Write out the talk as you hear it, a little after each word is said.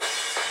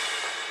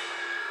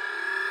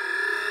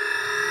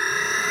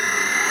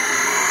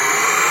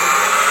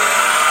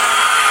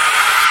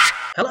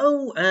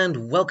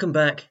and welcome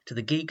back to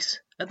the Geeks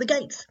at the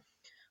Gates.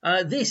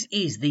 This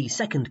is the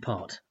second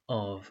part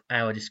of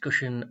our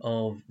discussion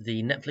of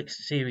the Netflix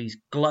series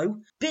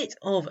Glow. Bit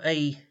of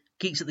a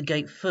Geeks at the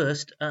Gate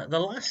first. The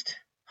last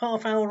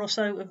half hour or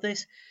so of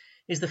this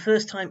is the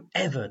first time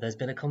ever there's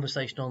been a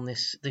conversation on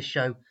this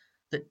show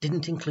that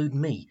didn't include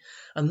me.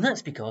 And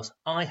that's because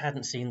I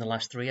hadn't seen the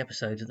last 3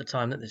 episodes at the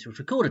time that this was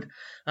recorded.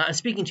 I'm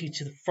speaking to you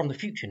from the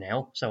future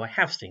now, so I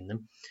have seen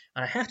them.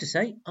 And I have to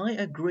say, I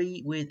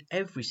agree with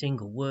every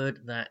single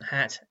word that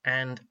Hat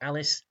and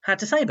Alice had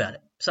to say about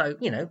it. So,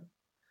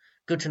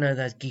 good to know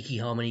there's geeky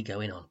harmony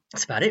going on.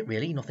 That's about it,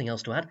 really. Nothing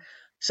else to add.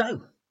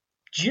 So,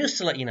 just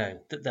to let you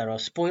know that there are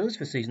spoilers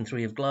for Season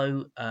 3 of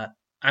Glow,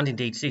 and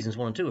indeed Seasons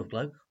 1 and 2 of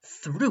Glow,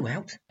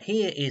 throughout.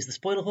 Here is the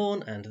spoiler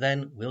horn, and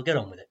then we'll get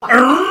on with it.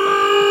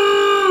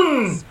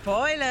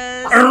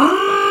 Spoilers!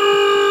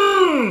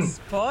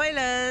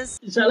 Spoilers!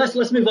 So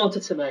let's move on to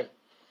Tomei.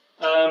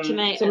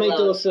 Tomei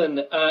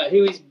Dawson,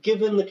 who is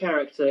given the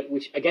character,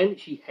 which again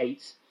she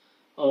hates,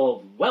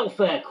 of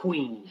Welfare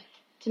Queen.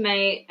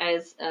 Tomei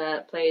is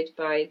played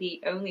by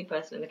the only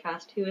person in the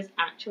cast who is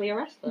actually a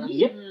wrestler.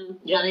 Yep.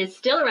 And is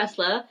still a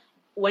wrestler.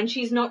 When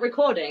she's not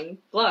recording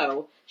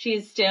Glow, she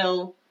is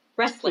still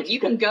wrestling. You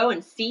can go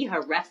and see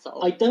her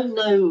wrestle. I don't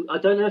know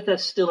if they're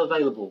still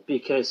available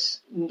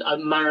because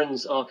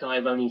Maren's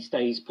archive only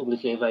stays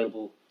publicly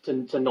available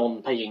to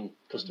non-paying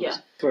customers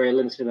for a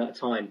limited amount of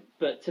time.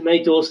 But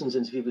Tomei Dawson's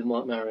interview with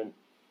Mark Maron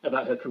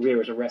about her career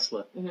as a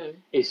wrestler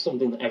is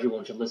something that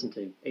everyone should listen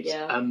to. It's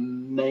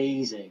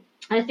amazing.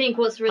 I think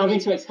what's really...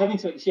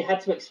 She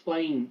had to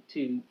explain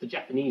to the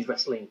Japanese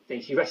wrestling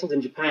thing. She wrestled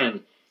in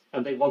Japan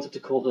and they wanted to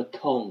call her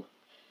Kong.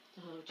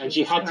 Oh, and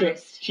she had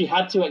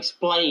to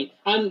explain,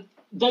 and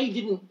they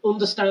didn't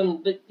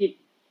understand that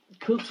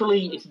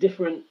culturally it's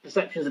different,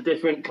 perceptions are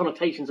different,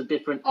 connotations are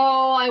different.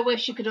 Oh, I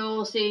wish you could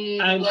all see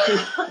and the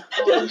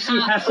face,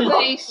 and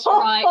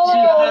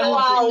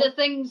the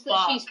things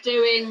that she's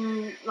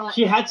doing. Like...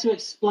 She had to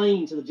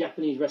explain to the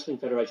Japanese Wrestling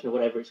Federation or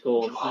whatever it's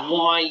called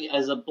why,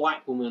 as a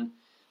black woman,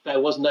 there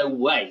was no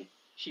way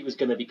she was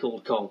going to be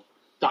called Kong.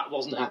 That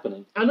wasn't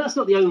happening. And that's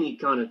not the only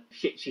kind of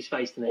shit she's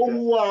faced in it. Oh,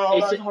 wow,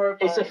 that's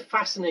horrifying. It's a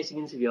fascinating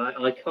interview.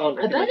 I can't...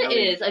 I bet it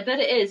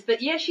is.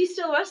 But yeah, she's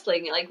still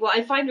wrestling. Like, what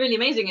I find really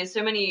amazing is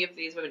so many of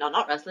these women are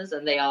not wrestlers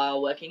and they are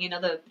working in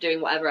doing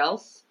whatever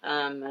else.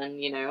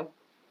 They're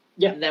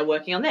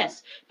working on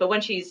this. But when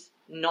she's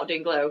not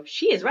doing Glow,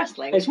 she is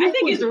wrestling, which I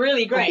think is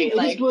really great.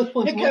 It is worth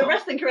pointing out. Her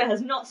wrestling career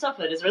has not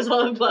suffered as a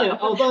result of Glow. Yeah,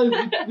 although,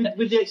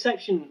 with the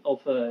exception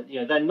of her,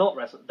 they're not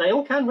wrestlers. They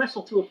all can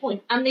wrestle to a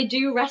point. And they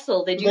do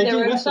wrestle. They do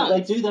their own stuff.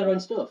 They do their own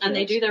stuff. And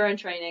they do their own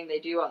training.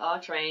 They are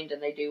trained and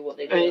they do what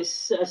they do.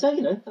 So,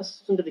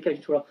 that's some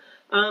dedication to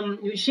her.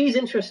 She's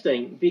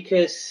interesting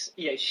because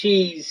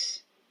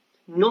she's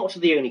not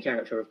the only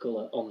character of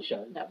colour on the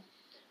show. No.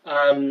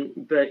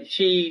 But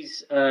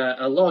she's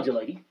a larger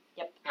lady.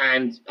 Yep.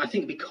 And I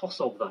think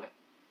because of that,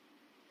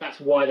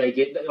 that's why they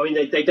get... I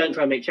mean, they don't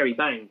try and make Cherry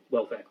Bang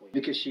Welfare Queen,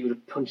 because she would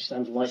have punched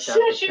Sandra like that.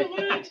 Sure she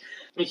would!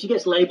 And she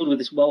gets labelled with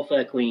this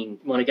Welfare Queen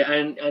moniker,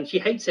 and she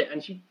hates it,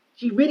 and she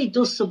really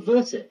does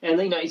subvert it. And,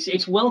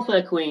 it's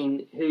Welfare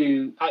Queen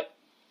who...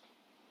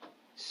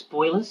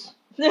 Spoilers?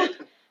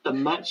 The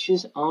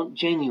matches aren't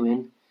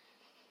genuine.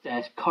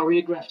 They're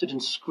choreographed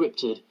and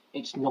scripted.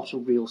 It's not a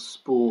real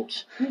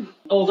sport.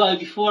 Although,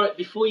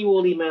 before you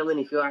all email in,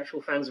 if you're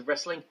actual fans of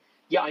wrestling...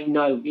 Yeah, I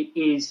know, it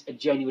is a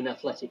genuine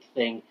athletic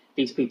thing.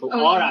 These people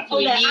are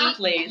athletes. They're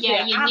athletes.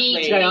 Yeah, you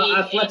need They are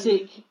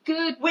athletic.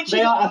 Good.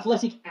 They are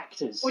athletic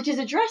actors. Which is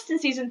addressed in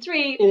Season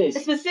 3, It is.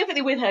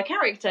 specifically with her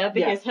character,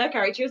 because her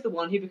character is the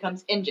one who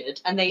becomes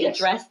injured, and they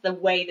address the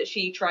way that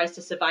she tries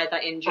to survive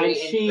that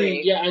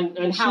injury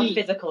and how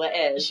physical it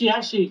is. She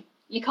actually...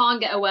 You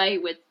can't get away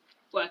with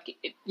working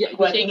being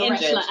a injured.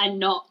 wrestler and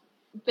not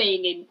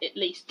being in at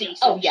least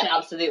decent shape.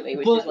 Absolutely,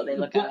 which is what they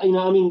look at.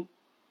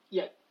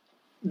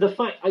 The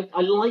fact,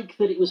 I like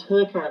that it was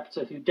her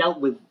character who dealt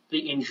with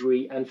the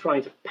injury and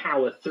trying to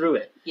power through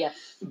it. Yes.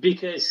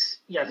 Because,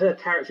 her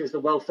character is the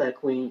Welfare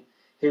Queen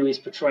who is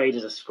portrayed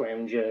as a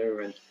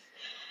scrounger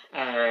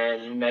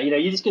and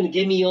you're just going to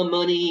give me your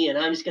money and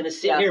I'm just going to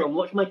sit here and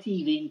watch my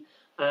TV.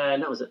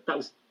 And that was it.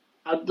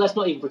 Let's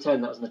not even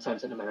pretend that was an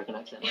attempt at an American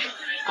accent.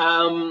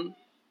 I'm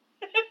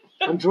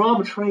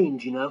drama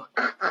trained,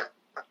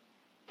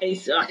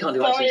 I can't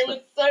do Sorry, accents. it was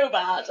so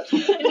bad. Do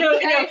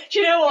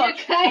you know what?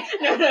 Okay.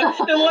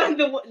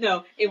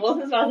 No, it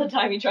wasn't as bad as the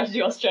time you tried to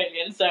do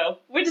Australian, so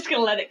we're just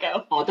going to let it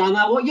go. I don't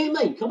know what you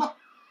mean, come on.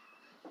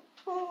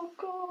 Oh,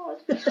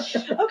 God.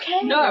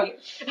 Okay. No.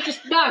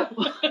 Just no.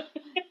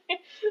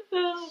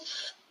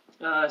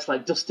 It's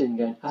like Dustin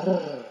going,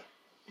 Arrgh.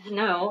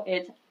 No,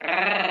 it's...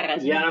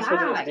 Yeah, I suppose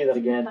I have to do that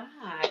again.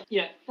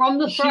 Yeah. From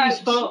the throat.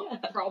 She's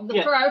From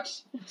the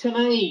throat.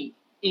 Tomei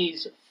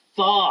is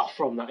far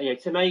from that.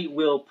 Tomei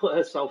will put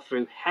herself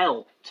through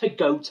hell to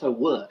go to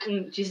work.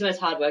 She's the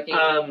most hardworking.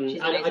 She's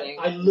amazing.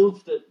 I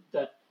love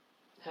that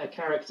her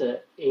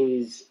character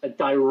is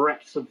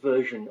direct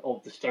subversion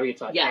of the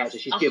stereotype character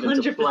she's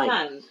given to play.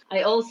 100%.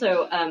 I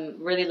also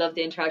really love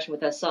the interaction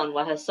with her son,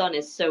 where her son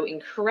is so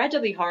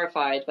incredibly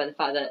horrified by the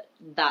fact that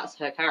that's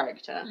her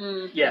character.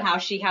 Yeah. And how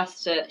she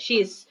has to...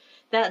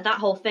 That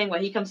whole thing where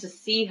he comes to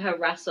see her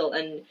wrestle,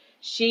 and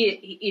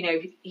she, you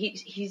know,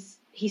 he's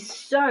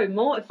so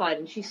mortified,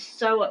 and she's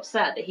so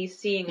upset that he's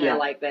seeing her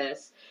like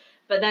this.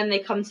 But then they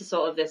come to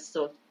sort of this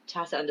sort of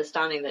tacit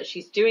understanding that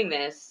she's doing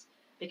this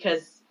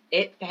because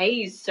it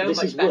pays so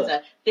much better.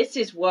 Work. This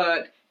is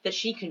work that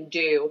she can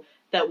do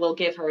that will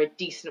give her a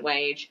decent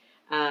wage,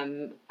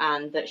 and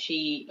that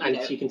she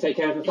she can take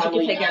care of her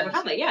family. She can take care of her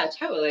family. Yeah,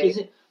 totally. Is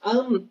it,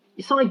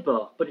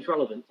 sidebar, but it's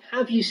relevant.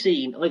 Have you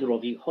seen, either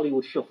of you,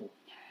 Hollywood Shuffle?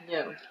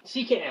 No.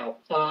 Seek it out.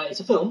 It's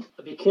a film,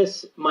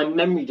 because my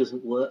memory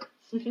doesn't work.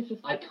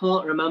 I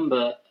can't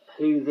remember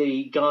who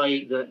the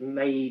guy that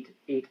made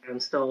it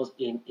and stars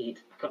in it.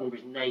 I can't remember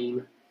his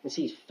name. I can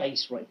see his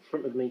face right in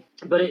front of me.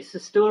 But it's a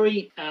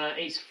story,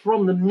 it's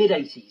from the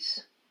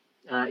mid-80s.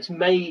 It's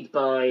made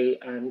by,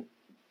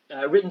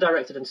 written,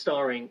 directed and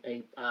starring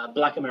a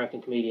black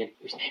American comedian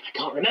whose name I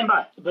can't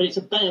remember. But it's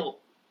about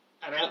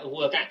an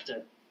out-of-work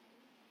actor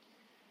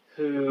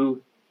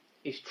who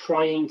is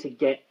trying to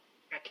get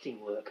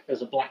acting work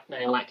as a black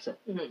male actor.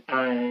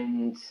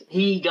 And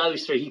he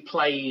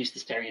plays the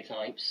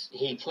stereotypes.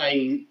 He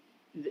plays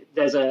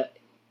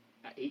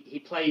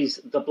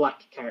the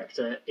black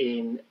character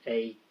in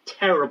a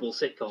terrible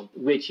sitcom,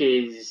 which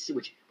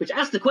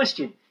asks the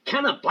question,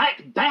 can a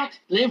black bat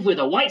live with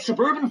a white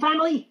suburban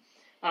family?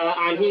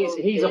 And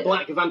he's a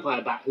black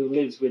vampire bat who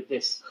lives with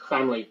this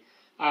family.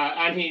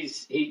 And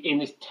he's in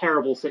this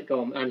terrible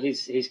sitcom, and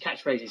his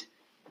catchphrase is,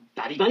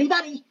 "Batty, batty,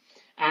 batty."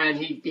 And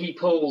he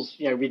pulls,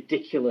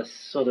 ridiculous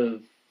sort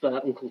of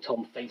Uncle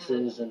Tom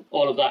faces and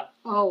all of that.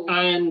 Oh,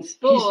 and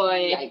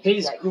boy.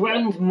 His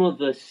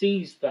grandmother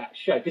sees that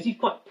show, because he's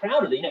quite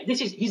proud of it.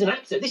 He's an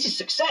actor. This is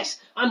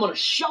success. I'm on a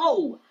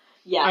show.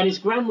 Yeah. And his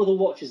grandmother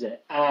watches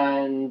it,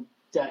 and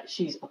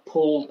she's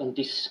appalled and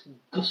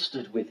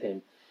disgusted with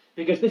him.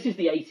 Because this is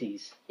the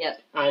 80s.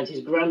 Yep. And his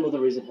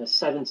grandmother is in her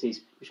 70s,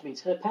 which means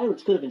her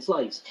parents could have been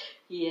slaves.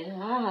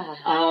 Yeah.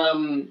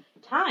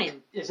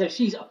 Time. So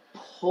she's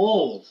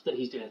appalled that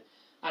he's doing it.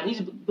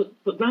 And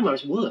but Grandma,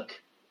 it's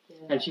work. Yeah.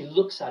 And she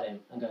looks at him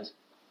and goes,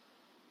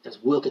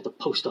 "There's work at the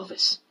post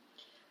office."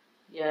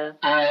 Yeah.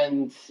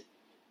 And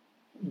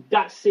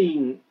that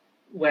scene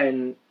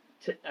when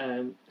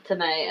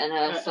Tomei and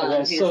her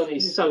son,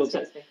 is so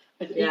upset.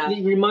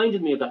 It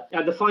reminded me of that.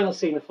 The final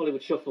scene of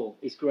Hollywood Shuffle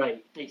is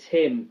great. It's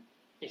him,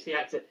 it's the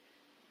actor,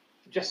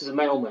 dressed as a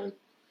mailman.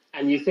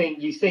 And you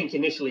think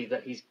initially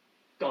that he's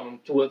gone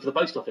to work for the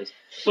post office,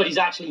 but he's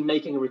actually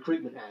making a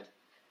recruitment ad.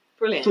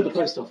 Brilliant. For the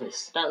post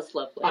office. That's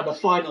lovely. And the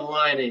final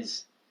line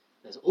is,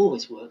 "There's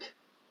always work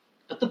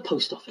at the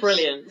post office."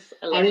 Brilliant.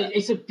 I love it.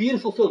 It's a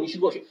beautiful film. You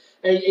should watch it.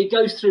 It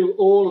goes through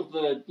all of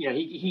the,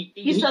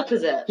 he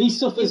suffers it. He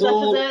suffers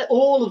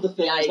all of the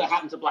things that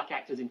happen to black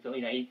actors in film.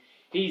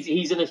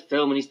 He's in a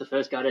film and he's the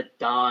first guy to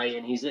die,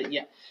 and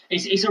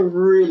it's a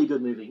really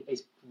good movie.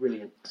 It's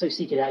brilliant. So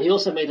seek it out. He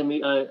also made a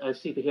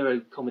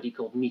superhero comedy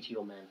called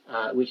Meteor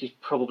Man, which is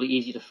probably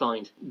easy to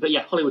find. But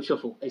yeah, Hollywood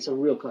Shuffle. It's a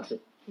real classic.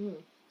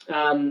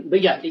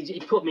 But yeah,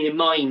 it put me in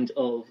mind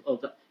of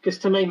that, because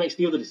Tomei makes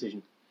the other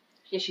decision.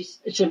 Yeah,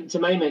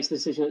 Tomei makes the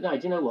decision that, no,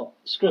 do you know what?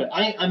 Screw it.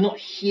 I'm not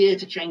here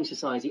to change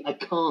society. I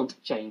can't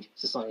change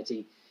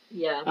society.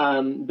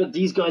 Yeah. But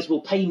these guys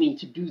will pay me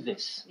to do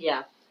this.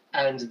 Yeah.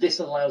 And this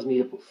allows me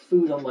to put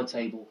food on my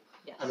table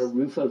and a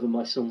roof over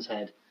my son's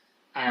head.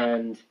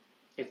 And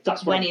if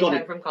that's what I've got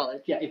home from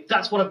college. Yeah, if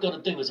that's what I've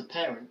got to do as a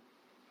parent,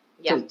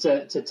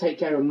 to take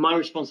care of my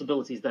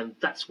responsibilities, then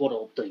that's what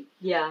I'll do.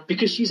 Yeah.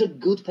 Because she's a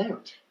good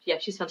parent. Yeah,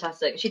 she's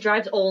fantastic. She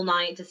drives all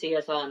night to see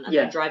her son, and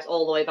then drives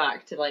all the way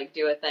back to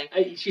do a thing.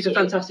 She's a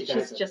fantastic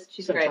character.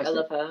 She's great. I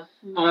love her.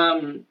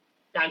 And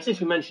since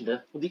we mentioned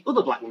her, the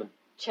other black woman,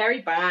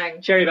 Cherry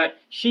Bang.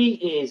 She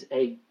is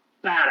a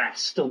badass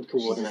stunt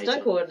coordinator. She's a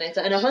stunt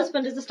coordinator, and her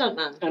husband is a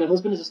stuntman.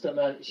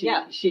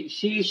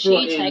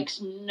 She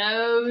takes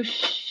no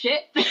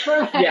shit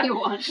from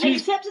anyone.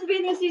 Except at the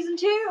beginning of season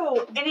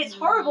 2, and it's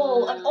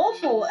horrible and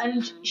awful,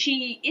 and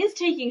she is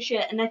taking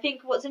shit. And I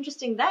think what's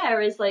interesting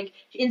there is,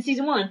 in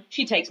season 1,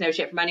 she takes no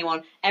shit from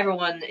anyone.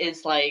 Everyone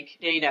is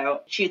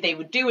they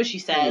would do as she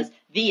says.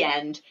 The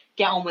end.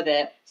 Get on with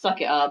it.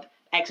 Suck it up.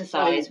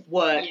 Exercise.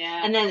 Work.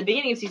 Yeah. And then at the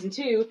beginning of season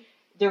 2.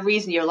 The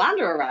reason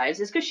Yolanda arrives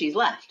is because she's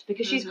left.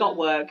 Because she's got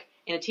work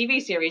in a TV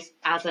series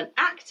as an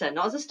actor,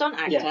 not as a stunt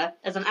actor,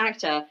 as an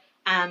actor.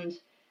 And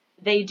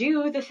they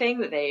do the thing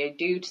that they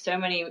do to so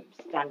many,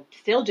 and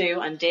still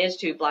do, and did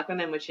to black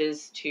women, which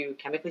is to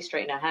chemically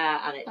straighten her hair,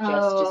 and it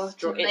just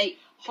destroys. It's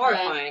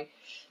horrifying.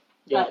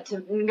 Yeah.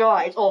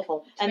 It's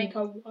awful.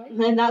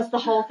 And that's the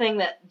whole thing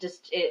that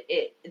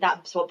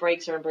that's what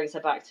breaks her and brings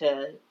her back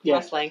to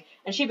wrestling.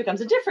 And she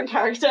becomes a different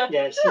character.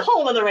 Yeah, it's a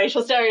whole other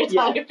racial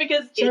stereotype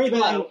because Cherry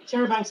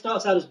Bang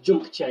starts out as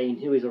Junk Chain,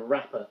 who is a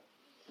rapper.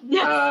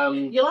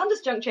 Yes.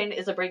 Yolanda's junk chain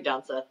is a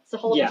breakdancer. It's a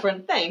whole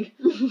different thing.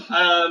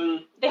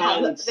 Do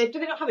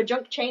they not have a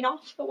junk chain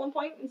off at one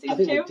point in season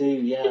 2? I think they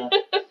do, yeah.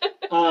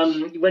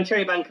 When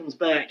Cherry Bang comes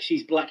back,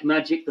 she's Black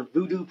Magic, the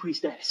voodoo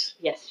priestess.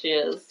 Yes, she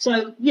is.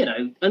 So,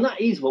 and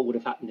that is what would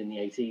have happened in the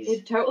 80s.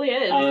 It totally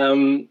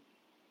is.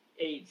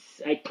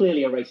 It's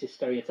clearly a racist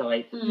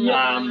stereotype.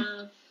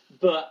 Yeah.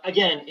 But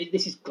again,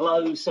 this is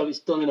Glow, so it's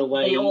done in a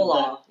way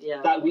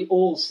that we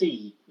all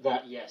see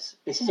that, yes,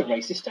 this is a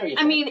racist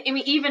stereotype. I mean,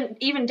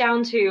 even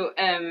down to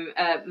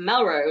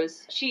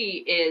Melrose, she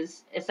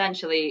is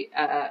essentially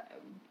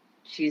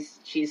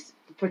she's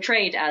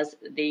portrayed as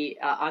the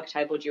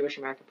archetypal Jewish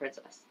American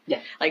princess.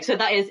 Yeah. Like, so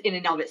that is in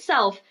and of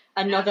itself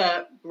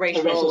another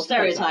racial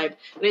stereotype.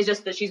 But it's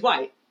just that she's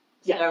white.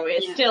 Yeah. So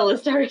it's still a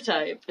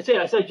stereotype.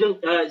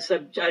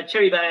 So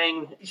Cherry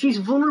Bang, she's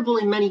vulnerable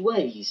in many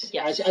ways.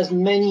 Yes. As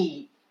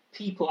many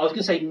people, I was going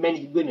to say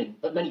many women,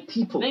 but many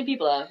people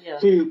are, yeah.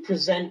 who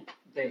present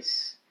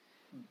this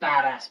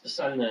badass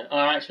persona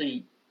are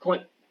actually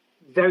quite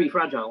very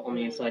fragile on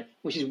the inside,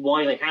 which is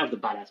why they have the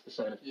badass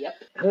persona. Yep.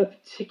 Her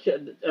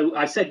particular,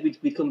 I said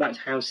we'd come back to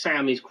how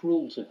Sam is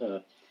cruel to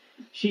her.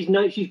 She's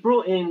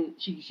brought in.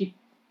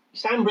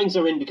 Sam brings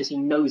her in because he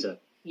knows her.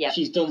 Yeah.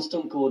 She's done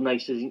stunt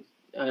coordination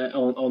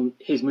on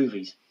his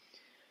movies,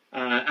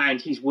 and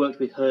he's worked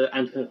with her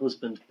and her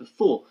husband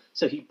before,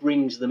 so he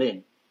brings them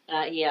in.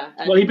 Well,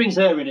 he brings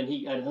her in,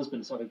 and her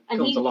husband sort of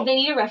comes along. They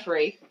need a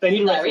referee.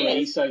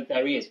 So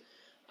there he is.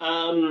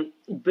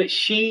 But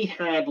she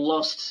had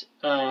lost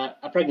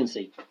a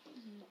pregnancy,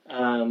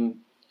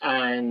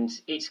 and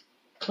it's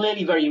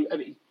clearly very. I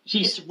mean,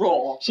 it's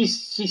raw.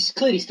 She's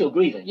clearly still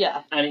grieving.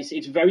 Yeah, and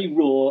it's very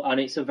raw, and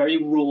it's a very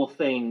raw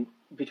thing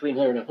between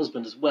her and her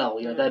husband as well.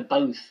 They're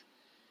both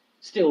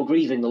still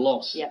grieving the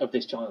loss of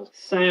this child.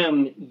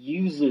 Sam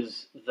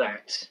uses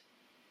that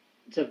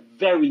to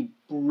very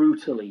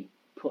brutally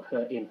put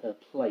her in her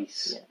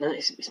place. Yeah. Now,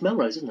 it's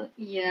Melrose, isn't it?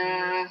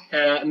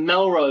 Yeah.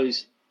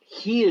 Melrose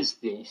hears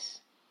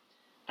this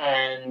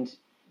and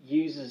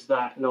uses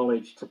that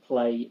knowledge to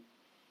play,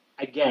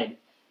 again,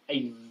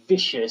 a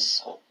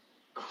vicious,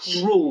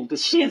 cruel,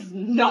 she's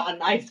not a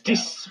nice girl.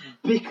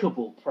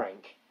 Despicable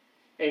prank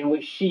in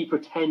which she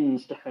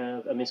pretends to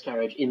have a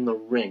miscarriage in the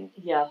ring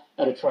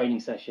at a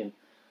training session,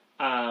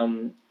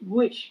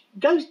 which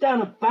goes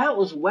down about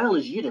as well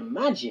as you'd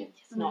imagine.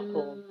 It's not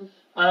cool.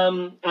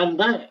 And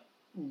that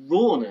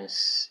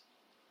rawness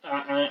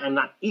and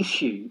that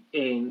issue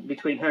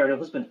between her and her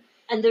husband.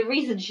 And the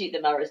reason the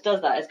Melrose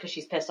does that is because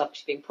she's pissed off because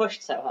she's being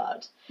pushed so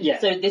hard. Yeah.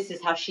 So this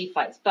is how she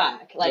fights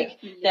back. Like,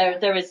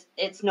 there is,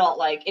 it's not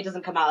like, it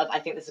doesn't come out of, I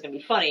think this is going to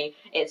be funny.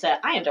 It's I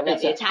am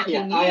directly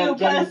attacking you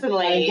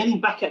personally. I am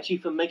getting back at you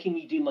for making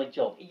me do my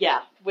job.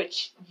 Yeah,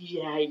 which,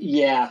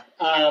 Yeah.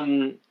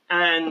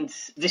 And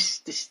this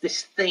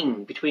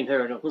thing between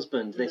her and her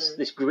husband,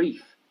 this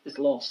grief, this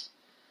loss,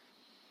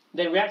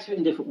 they react to it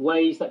in different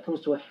ways. That comes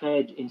to a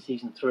head in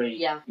season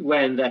 3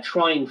 when they're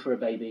trying for a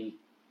baby.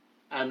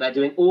 And they're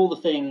doing all the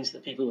things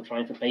that people who are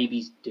trying for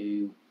babies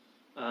do,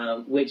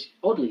 which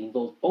oddly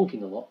involves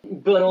bonking a lot,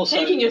 but also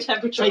taking your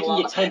temperature a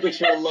lot.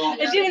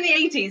 It's in the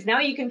 80s.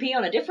 Now you can pee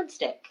on a different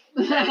stick,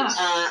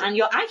 and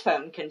your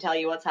iPhone can tell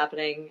you what's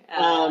happening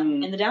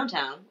in the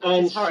downtown,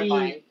 which is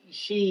horrifying.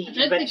 I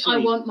don't think I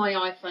want my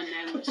iPhone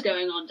knowing what's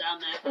going on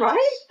down there.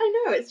 Right?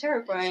 I know, it's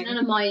terrifying. None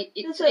of my...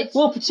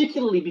 Well,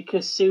 particularly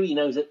because Siri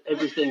knows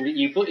everything that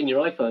you put in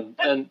your iPhone.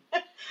 And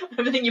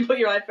everything you put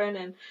your iPhone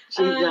in.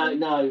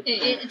 No.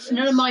 It's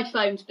none of my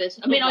phone's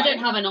business. I mean, I don't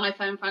have an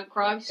iPhone, thank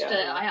Christ.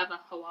 I have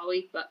a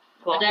Huawei, but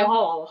I don't...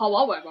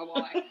 Huawei.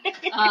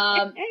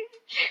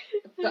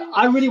 But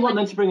I really want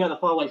them to bring out the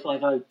Huawei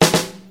 5.0.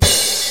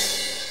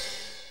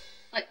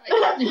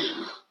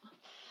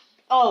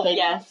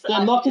 Yes.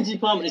 The marketing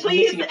department is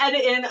please missing.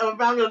 Edit in a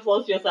round of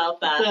applause to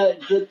yourself there.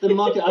 The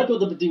market. I've got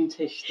the Badoon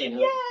Tish thing.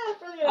 Yeah,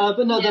 brilliant.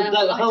 But no,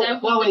 I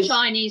don't want the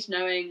Chinese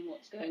knowing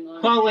what's going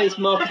on. Huawei's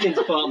marketing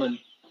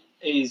department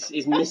is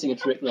missing a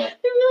trick there.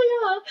 They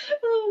really are.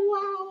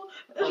 Oh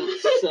wow.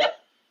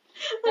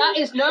 That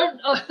is none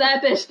of their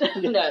business.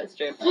 No, it's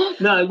true.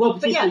 No, well,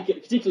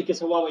 particularly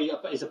because Huawei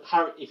is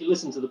if you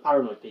listen to the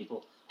paranoid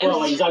people,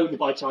 Huawei is owned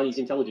by Chinese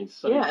intelligence.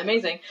 So. Yeah,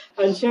 amazing.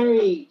 And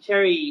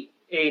Cherry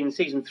in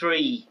season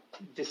 3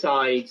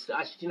 decides that,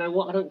 actually, you know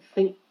what, I don't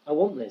think I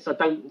want this. I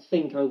don't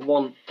think I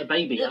want a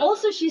baby.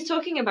 Also, she's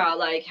talking about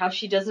like how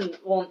she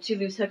doesn't want to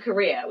lose her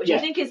career, which I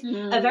think is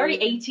a very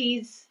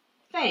 80s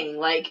thing.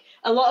 Like,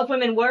 a lot of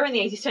women were in the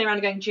 80s turning around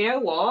and going, do you know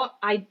what?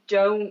 I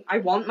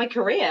want my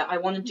career. I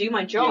want to do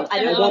my job.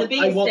 I don't want to be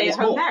a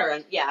stay-at-home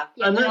parent. Yeah.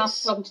 And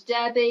that's talking to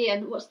Debbie,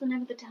 and what's the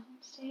name of the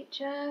dance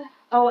teacher?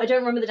 Oh, I don't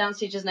remember the dance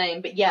teacher's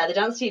name, but yeah, the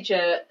dance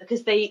teacher,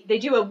 because they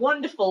do a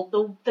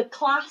wonderful, the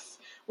class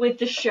with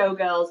the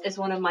Showgirls is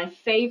one of my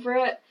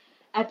favourite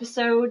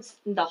episodes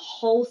in the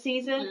whole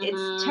season.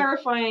 It's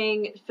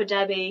terrifying for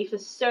Debbie for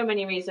so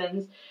many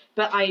reasons,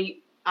 but I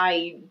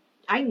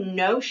I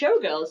know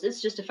showgirls.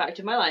 It's just a fact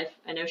of my life.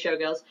 I know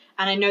showgirls,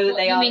 and I know that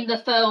they you are. You mean the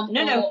film?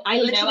 No. I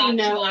literally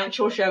know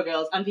actual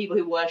showgirls and people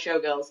who were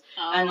showgirls,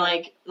 Oh. and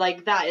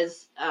like that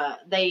is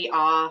they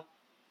are.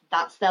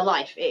 That's their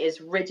life. It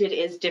is rigid. It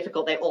is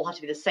difficult. They all have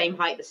to be the same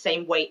height, the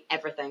same weight,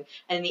 everything.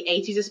 And in the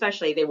 80s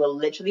especially, they were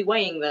literally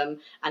weighing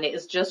them, and it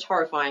is just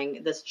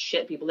horrifying. The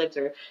shit people live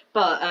through.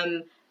 But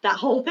that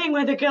whole thing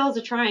where the girls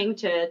are trying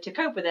to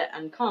cope with it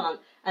and can't.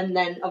 And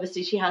then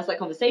obviously she has that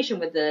conversation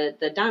with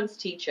the dance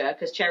teacher,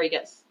 because Cherry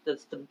gets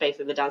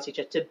basically the dance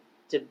teacher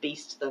to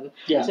beast them,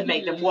 to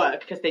make them work,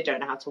 because they don't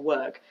know how to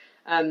work.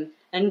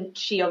 And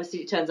she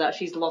obviously, it turns out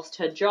she's lost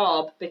her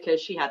job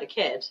because she had a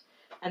kid.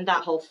 And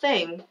that whole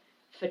thing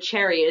for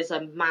Cherry is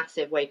a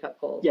massive wake-up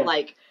call. Yeah.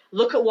 Like,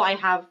 look at what I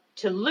have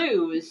to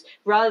lose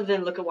rather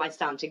than look at what I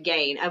stand to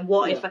gain. And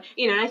what if I,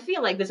 and I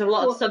feel like there's a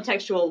lot of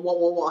subtextual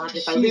what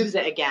happens if I lose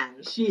it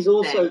again. She's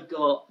also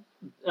got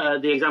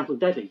the example of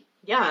Debbie.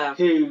 Yeah.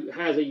 Who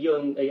has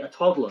a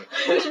toddler.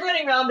 Who's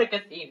running around the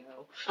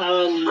casino.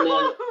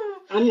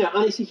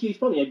 And it's a huge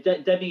problem.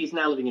 Debbie is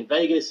now living in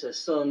Vegas. Her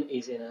son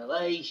is in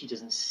LA. She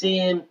doesn't see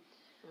him.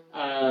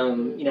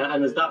 And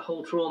there's that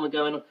whole trauma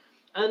going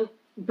on.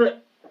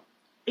 But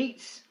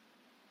it's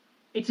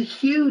a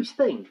huge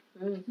thing,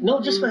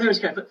 not just for her as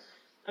a character,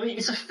 but I mean,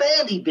 it's a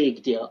fairly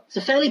big deal. It's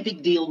a fairly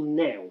big deal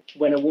now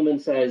when a woman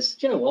says,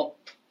 "Do you know what?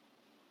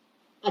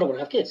 I don't want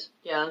to have kids."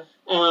 Yeah.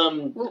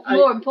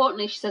 More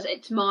importantly, she says,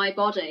 "It's my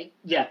body."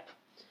 Yeah.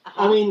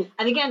 Uh-huh. I mean,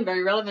 and again,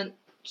 very relevant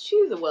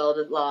to the world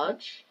at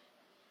large.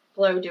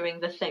 Flo doing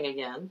the thing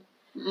again.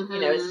 Mm-hmm.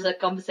 It's a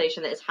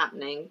conversation that is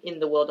happening in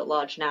the world at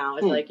large now.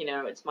 It's like,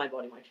 it's my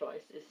body, my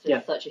choice. It's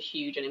just such a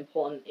huge and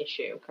important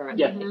issue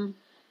currently. Yeah. Mm-hmm.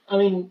 I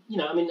mean,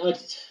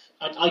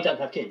 I don't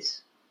have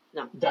kids.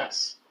 No.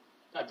 That's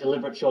a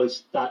deliberate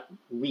choice that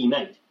we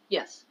made.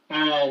 Yes.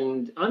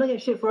 And I don't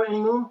get shit for it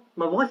anymore.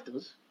 My wife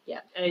does. Yeah.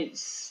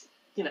 It's,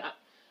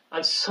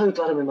 I'm so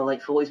glad I'm in my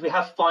late 40s. We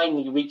have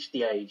finally reached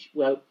the age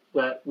where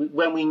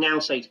when we now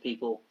say to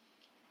people,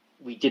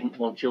 we didn't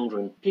want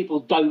children, people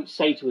don't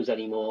say to us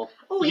anymore,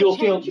 you'll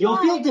feel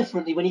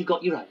differently when you've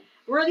got your own.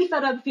 Really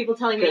fed up with people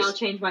telling me I'll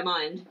change my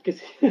mind.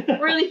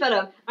 Really fed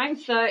up. I'm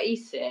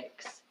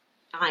 36.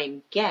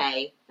 I'm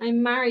gay.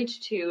 I'm married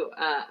to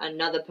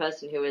another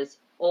person who is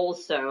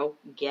also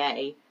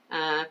gay.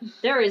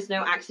 There is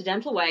no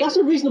accidental way. That's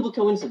a reasonable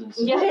coincidence.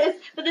 Yes,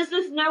 but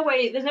there's no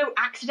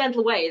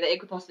accidental way that it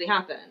could possibly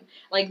happen.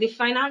 Like, the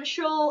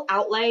financial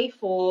outlay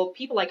for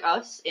people like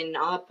us in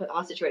our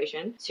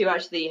situation to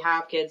actually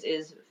have kids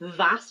is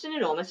vast and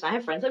enormous. And I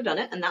have friends who've done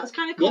it, and that's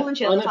kind of cool and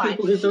chill. It's fine.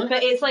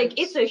 But it's like,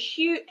 it's a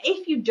huge,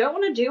 if you don't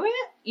want to do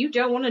it, you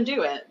don't want to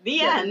do it.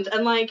 The end.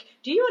 And like,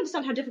 do you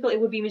understand how difficult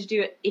it would be to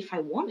do it if I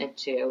wanted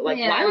to?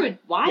 Like,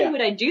 why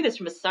would I do this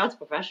from a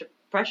societal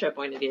pressure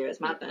point of view? It's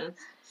madness.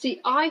 See,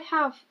 I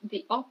have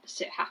the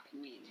opposite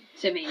happening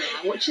to me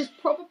now, which is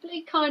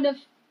probably kind of,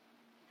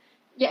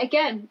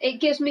 again,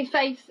 it gives me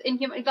faith in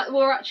human. Like,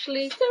 we're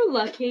actually so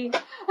lucky.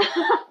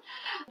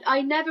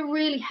 I never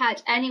really had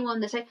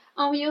anyone that say,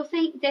 "Oh, you'll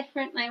think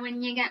differently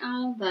when you get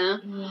older."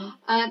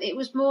 It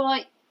was more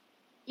like,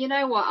 you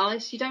know what,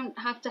 Alice, you don't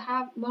have to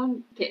have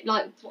one kid.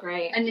 Like,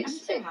 great. And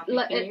it's so happy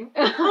like, for you.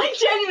 I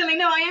genuinely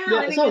know I am.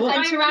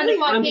 And surrounded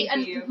by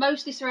and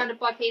mostly surrounded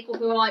by people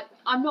who are like,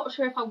 I'm not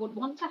sure if I would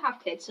want to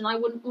have kids, and I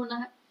wouldn't want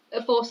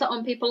to force that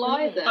on people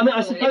either. I mean,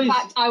 I suppose. In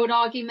fact, I would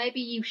argue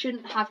maybe you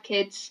shouldn't have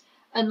kids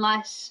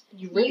unless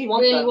you really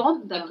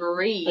want them.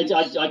 Agreed.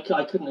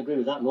 I couldn't agree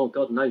with that more.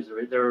 God knows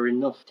there are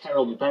enough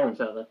terrible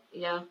parents out there.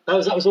 Yeah. That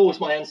was always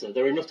my answer.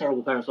 There are enough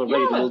terrible parents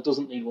already. The world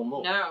doesn't need one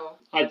more. No.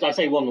 I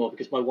say one more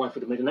because my wife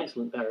would have made an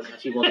excellent parent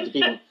if she wanted to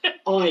be one.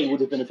 I would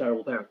have been a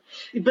terrible parent.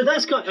 But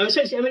that's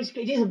it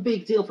is a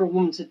big deal for a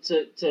woman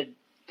to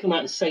come out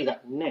and say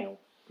that now.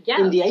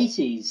 Yeah. In the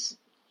 80s.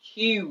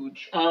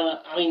 Huge.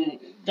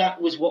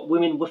 That was what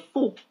women were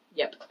for.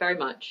 Yep, very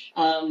much.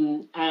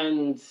 And,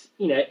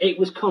 it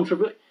was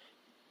controversial.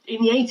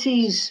 In the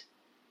 80s,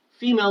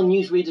 female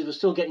newsreaders were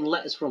still getting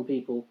letters from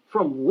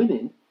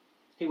women,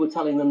 who were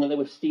telling them that they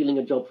were stealing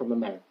a job from a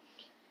man.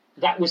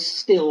 That was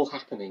still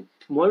happening.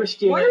 Moira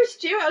Stewart. I was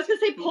going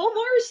to say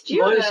Moira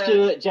Stewart. Moira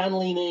Stewart, Jan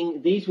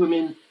Leaning, these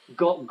women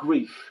got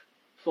grief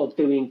for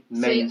doing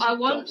men's jobs. I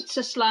want jobs.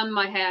 to slam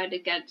my head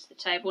against the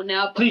table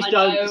now. But Please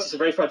don't, this is a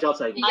very fragile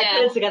table. I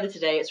put it together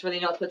today. It's really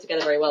not put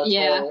together very well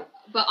at all.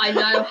 But I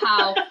know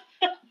how...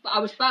 I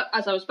was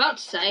about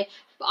to say,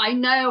 but I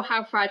know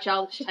how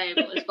fragile this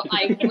table is, but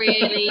I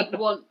really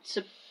want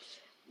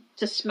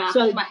to smash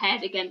my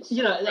head against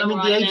the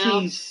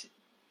 80s...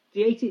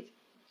 The 80s...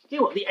 You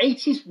know what? The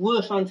 80s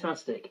were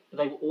fantastic.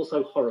 They were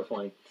also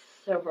horrifying.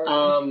 So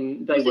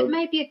horrifying. Was it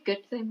maybe a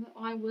good thing that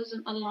I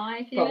wasn't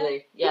alive yet?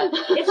 Probably, yeah.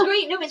 It's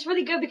great. No, it's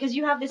really good because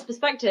you have this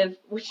perspective,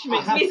 which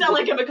makes me sound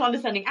like I'm a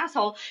condescending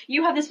asshole.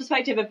 You have this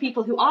perspective of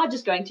people who are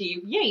just going to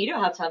you, you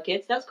don't have to have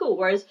kids, that's cool.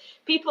 Whereas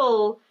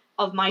people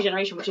of my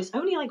generation, which is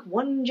only like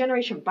one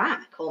generation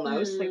back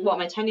almost, like what,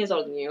 am I 10 years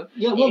older than you?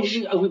 Yeah, well,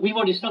 we've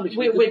already established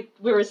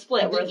we're a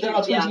split. There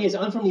are 20 years.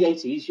 I'm from the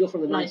 80s, you're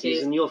from the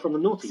 90s, and you're from the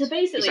noughties. So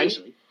basically,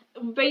 essentially.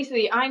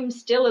 basically, I'm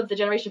still of the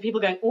generation of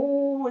people going,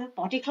 oh, the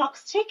body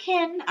clock's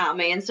ticking at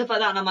me and stuff like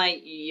that. And I'm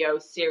like, yo,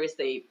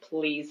 seriously,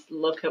 please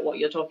look at what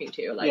you're talking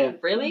to. Like, Yeah.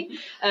 really?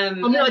 I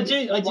mean, I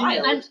do.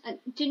 Wild. And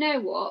do you know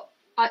what?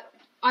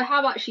 I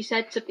have actually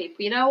said to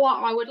people, you know what,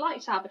 I would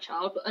like to have a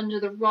child, but under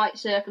the right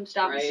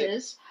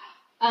circumstances.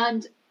 Right.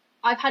 And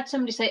I've had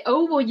somebody say,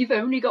 oh, well, you've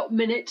only got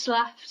minutes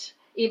left,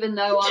 even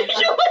though I'm...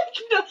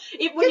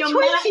 when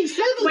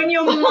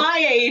you're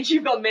my age,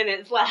 you've got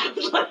minutes left.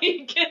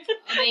 Like,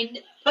 I mean,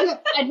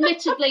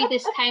 admittedly,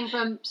 this came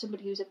from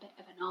somebody who's a bit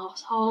of an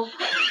arsehole.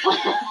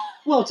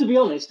 Well, to be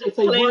honest, if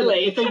they weren't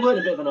Clearly. a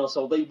bit of an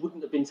arsehole, they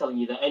wouldn't have been telling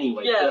you that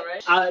anyway. Yeah, But,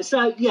 right.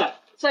 So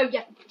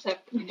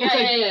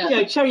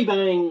Cherry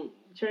Bang.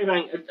 Cherry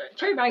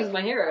Bang's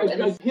my hero.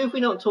 Who have we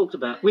not talked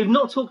about? We've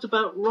not talked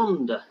about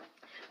Rhonda.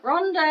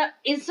 Rhonda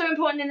is so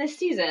important in this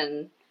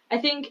season. I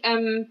think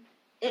in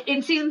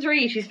season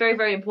 3 she's very,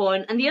 very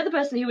important, and the other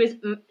person who is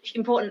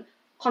important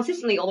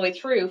consistently all the way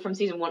through from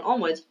season 1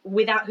 onwards,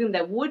 without whom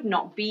there would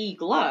not be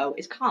Glow,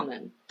 is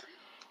Carmen.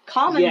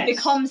 Carmen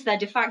becomes their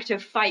de facto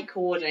fight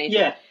coordinator.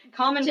 Yeah.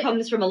 Carmen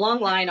comes from a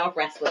long line of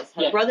wrestlers.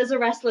 Her brothers are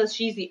wrestlers.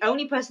 She's the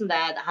only person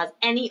there that has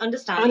any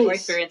understanding or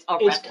experience of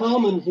wrestling. It's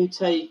Carmen who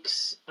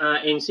takes,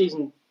 in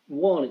season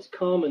 1, it's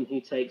Carmen who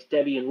takes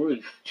Debbie and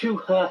Ruth to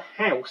her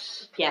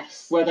house.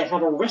 Yes. Where they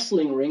have a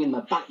wrestling ring in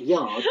the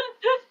backyard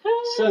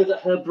so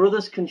that her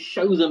brothers can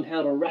show them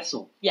how to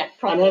wrestle. Yeah,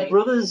 probably. And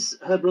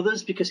her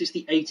brothers, because it's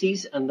the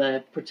 80s and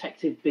they're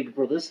protective big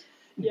brothers,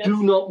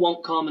 do not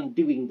want Carmen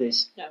doing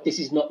this. No. This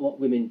is not what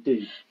women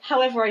do.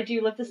 However, I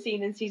do love the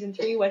scene in season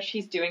 3 where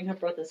she's doing her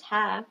brother's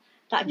hair.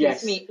 That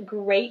gives me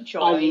great joy.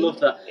 I love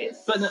that.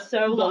 It's but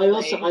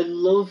lovely. I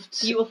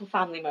loved... Beautiful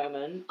family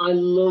moment. I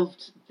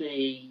loved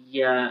the...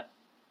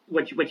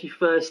 when she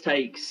first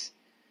takes...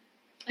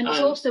 And it's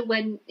also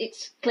when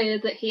it's clear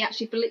that he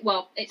actually believes...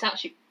 Well, it's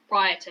actually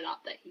prior to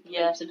that he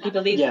believes in her. He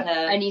believes in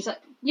her. And he's like,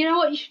 you know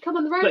what, you should come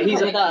on the road But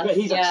he's, with us. but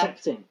he's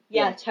accepting.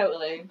 Yeah,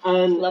 totally.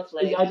 And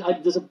lovely.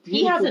 There's a beautiful...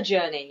 He has a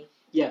journey.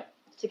 Yeah.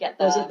 To get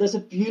there. There's a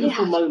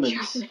beautiful moment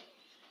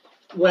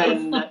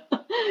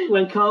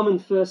when Carmen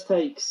first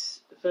takes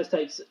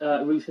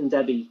Ruth and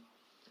Debbie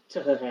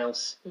to her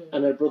house,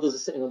 and her brothers are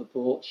sitting on the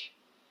porch,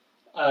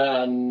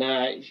 and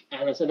I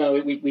said, no,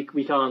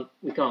 we can't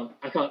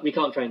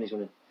train these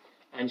women.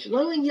 And she's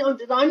like,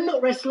 I'm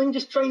not wrestling,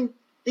 just train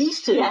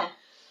these two. Yeah.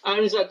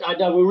 And he's like, I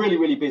know, we're really,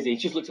 really busy.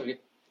 She just looks at me,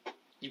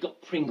 you've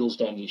got Pringles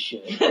down your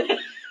shirt.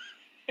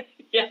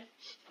 Yeah.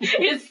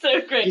 It's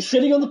so great. You're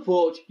sitting on the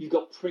porch, you've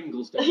got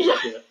Pringles down your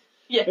shirt.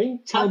 Yeah.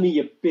 Tell me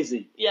you're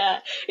busy.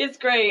 Yeah, it's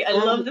great. I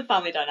love the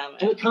family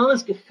dynamic. And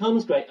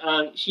Carmen's great.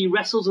 She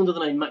wrestles under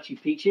the name Machu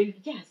Picchu.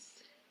 Yes.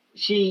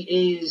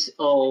 She is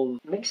of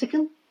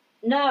Mexican?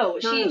 No,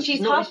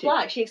 she's half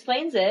black. She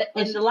explains it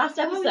in the last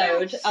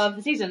episode of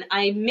the season.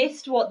 I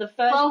missed what the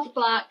first... Half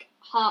black,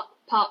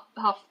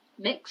 half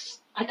mixed.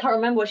 I can't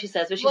remember what she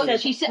says, but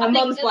she says her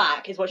mum's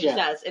black is what she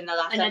says in the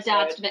last episode. And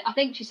her dad's I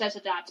think she says her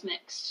dad's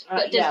mixed,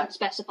 but doesn't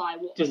specify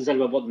what. Doesn't say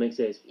what the mix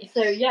is.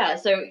 So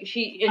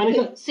she...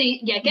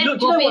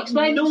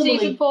 Explain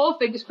season 4,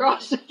 fingers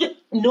crossed.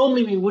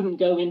 Normally we wouldn't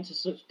go into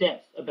such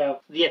depth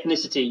about the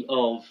ethnicity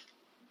of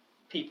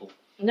people.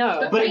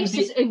 No. But race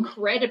is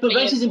incredibly But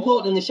race is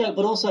important in the show,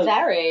 but also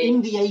very.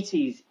 In the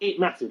 80s it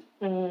mattered.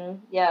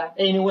 Yeah.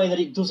 In a way that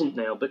it doesn't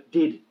now, but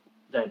did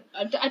then.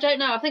 I don't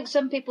know. I think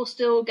some people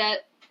still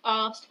get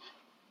asked,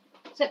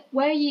 so,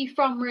 where are you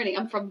from really?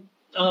 I'm from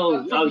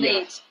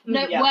Leeds.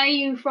 No, where are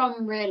you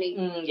from really?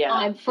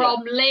 I'm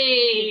from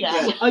Leeds.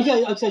 Yeah.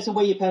 Okay, so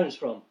where are your parents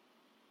from?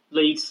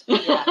 Leeds.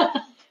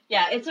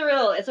 Yeah, it's a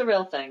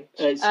real thing.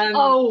 But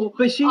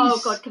she's...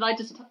 Oh god, can I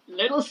just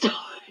little story?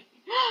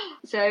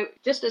 So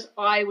just as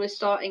I was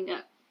starting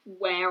at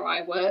where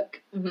I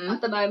work at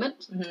the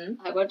moment,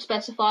 I won't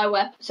specify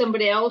where,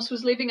 somebody else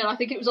was leaving, and I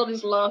think it was on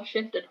his last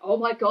shift, and oh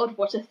my god,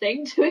 what a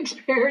thing to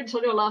experience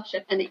on your last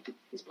shift. And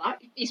he's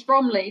black, he's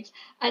from Leeds,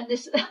 and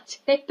this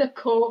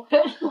typical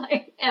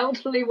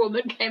elderly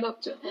woman came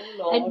up to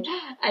him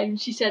and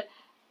she said,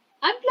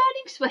 I'm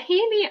learning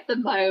Swahili at the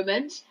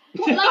moment.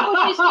 What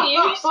languages do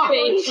you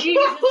speak?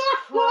 Jesus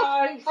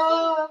Christ.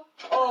 Oh,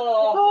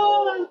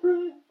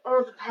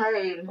 the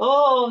pain.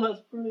 Oh,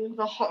 that's brilliant.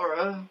 The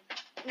horror.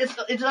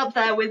 It's up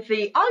there with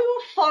the, are you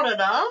a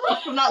foreigner?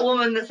 From that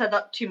woman that said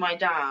that to my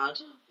dad.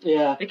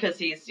 Yeah. Because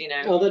he's,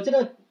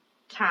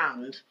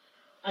 tanned.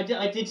 I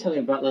did tell you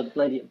about the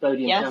lady at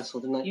Bodiam Castle,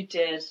 didn't I? You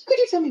did. Could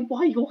you tell me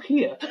why you're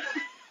here?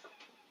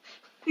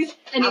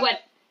 And he went,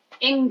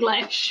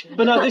 English.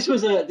 But no, this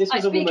was a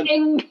woman.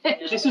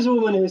 English. This was a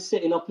woman who was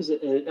sitting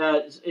opposite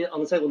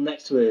on the table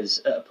next to us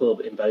at a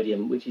pub in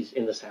Bodiam, which is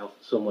in the south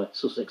somewhere,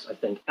 Sussex, I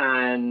think.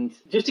 And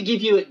just to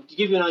give you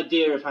an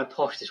idea of how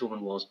posh this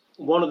woman was,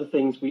 one of the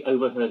things we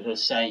overheard her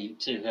say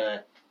to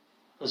her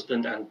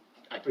husband and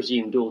I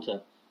presume daughter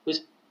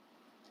was,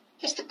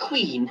 "Yes, the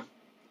Queen,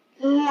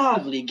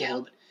 lovely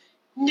girl, but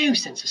no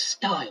sense of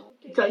style."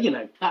 So,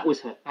 that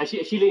was her. And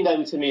she leaned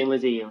over to me and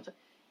Lizzie and was like,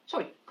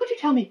 "Sorry, could you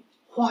tell me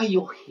why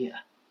you're here?"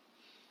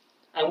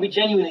 And we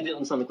genuinely didn't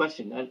understand the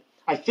question. And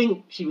I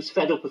think she was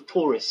fed up of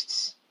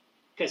tourists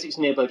because it's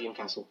near Bodiam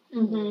Castle.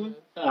 Mm-hmm.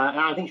 And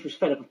I think she was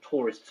fed up of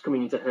tourists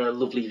coming into her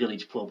lovely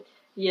village pub.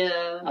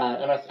 Yeah.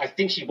 And I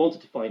think she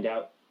wanted to find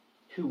out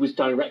who was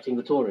directing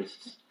the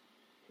tourists.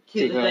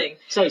 Here's the thing.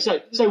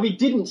 So we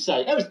didn't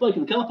say, oh, it's the bloke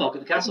in the car park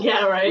at the castle.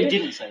 Yeah, right. We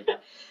didn't say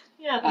that.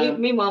 Yeah.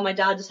 Meanwhile, my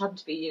dad just happened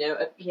to be,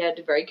 he had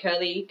a very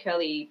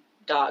curly,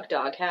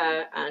 dark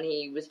hair, and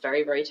he was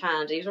very, very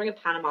tanned. He was wearing a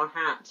Panama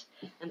hat,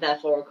 and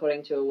therefore,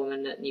 according to a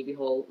woman at Newby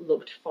Hall,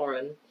 looked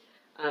foreign.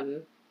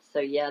 So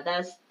yeah,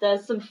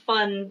 there's some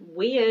fun,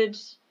 weird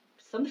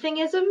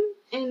somethingism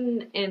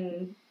in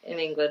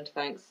England.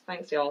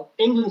 Thanks y'all.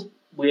 England's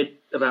weird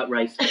about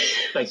race,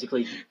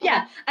 basically.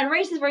 Yeah, and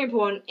race is very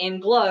important in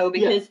Glow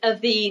because of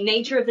the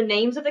nature of the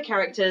names of the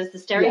characters, the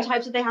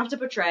stereotypes that they have to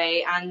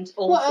portray, and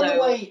also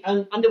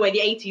and the way the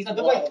 80s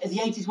was. The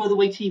 80s were the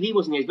way TV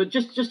was in the 80s. But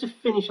just to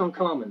finish on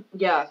Carmen,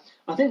 Yeah,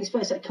 I think it's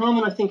fair to say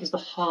Carmen, I think, is the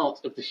heart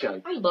of the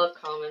show. I love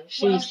Carmen.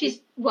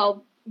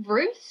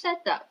 Ruth said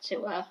that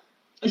to her.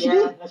 Oh, she Yeah.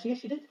 did. Yes,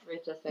 she did.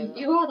 Ruth does say that.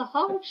 You are the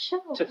heart of the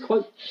show. To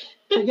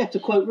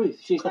quote Ruth,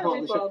 she's the heart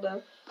of the show. Well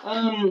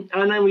done.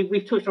 And then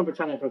we've touched on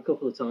Britannica a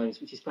couple of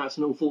times, which is perhaps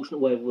an unfortunate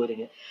way of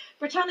wording it.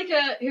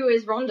 Britannica, who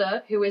is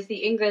Rhonda, who is the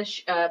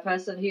English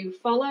person who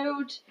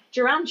followed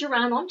Duran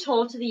Duran on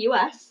tour to the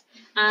US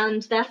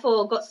and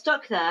therefore got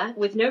stuck there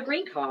with no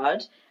green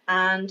card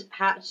and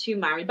had to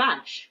marry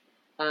Bash.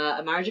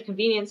 A marriage of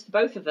convenience for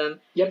both of them,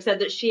 Yep. except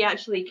that she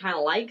actually kind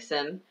of likes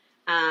him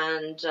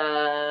and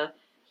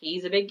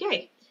he's a big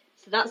gay.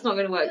 So that's not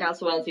going to work out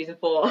so well in season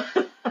 4,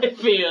 I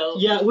feel.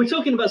 Yeah, we're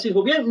talking about season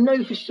 4. We don't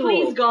know for sure.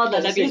 Please God,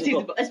 let whether that be a season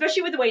season 4.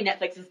 Especially with the way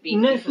Netflix has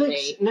been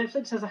recently.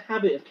 Netflix has a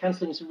habit of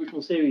cancelling its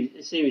original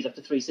series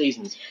after 3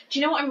 seasons. Do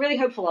you know what I'm really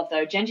hopeful of,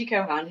 though? Genji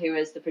Kohan, who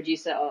is the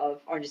producer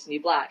of Orange is the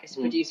New Black, is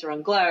the producer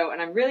on Glow, and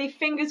I'm really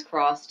fingers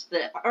crossed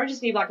that Orange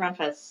is the New Black ran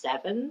for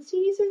 7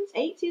 seasons,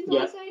 8 seasons, I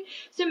want to say.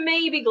 So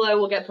maybe Glow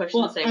will get pushed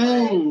in the same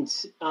way.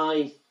 And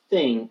I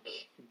think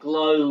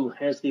Glow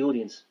has the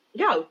audience.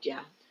 Oh, yeah.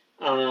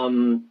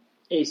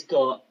 It's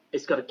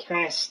got a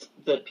cast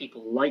that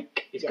people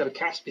like. It's got a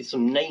cast with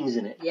some names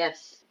in it.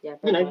 Yes. Yeah.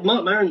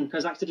 Mark Maron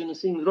has acted in a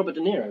scene with Robert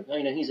De Niro.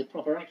 He's a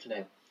proper actor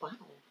now. Wow.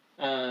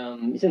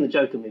 It's in the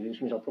Joker movie, which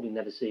means I'll probably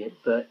never see it.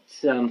 But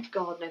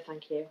God, no,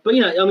 thank you. But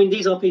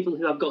these are people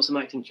who have got some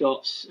acting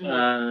chops.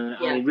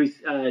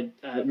 Ruth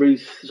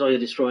Zoya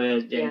Destroyer.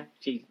 Yeah.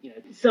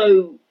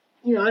 So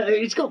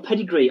it's got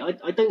pedigree.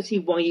 I don't see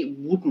why it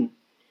wouldn't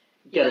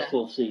get a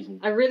 4th season.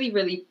 I really,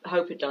 really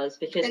hope it does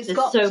because It's there's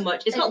got- so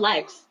much. It's got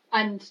legs.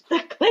 And The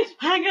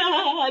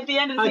cliffhanger at the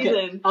end of the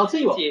season. I'll tell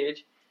you It's what.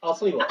 huge. I'll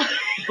tell you what.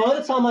 By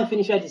the time I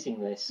finish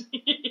editing this,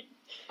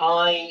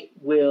 I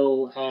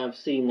will have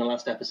seen the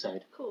last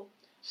episode. Cool.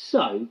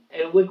 So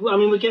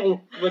we're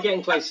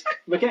getting close.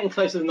 We're getting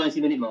close to the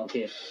 90-minute mark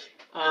here.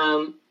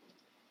 I'm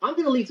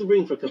going to leave the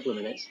room for a couple of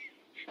minutes,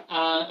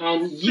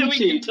 and So we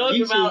can talk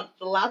about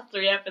the last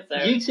 3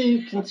 episodes. You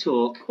two can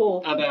talk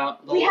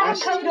about the We haven't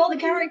last covered all the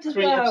characters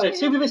 3 though. episodes.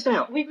 Who have we missed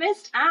out? We've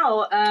missed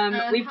out. We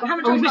haven't we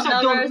talked missed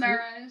about out Melrose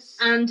Melrose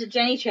and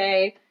Jenny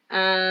Che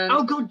and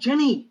Oh God,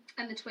 Jenny.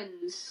 and the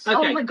twins. Okay.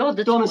 oh my God,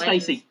 the Dawn and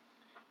twins. Stacey.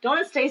 Dawn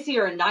and Stacey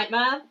are a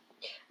nightmare.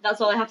 That's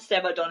all I have to say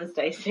about Dawn and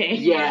Stacey.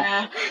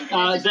 Yeah.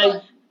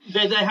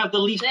 They have the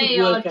least They good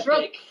are work drug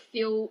ethic.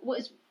 fuel.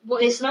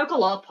 What They is? smoke a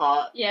lot of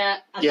pot Yeah.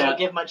 and Yeah. don't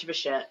give much of a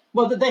shit.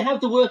 Well, they have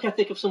the work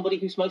ethic of somebody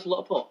who smokes a lot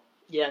of pot.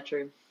 Yeah,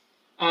 true.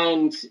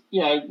 And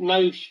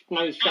no shade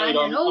And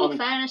on. in all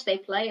fairness, they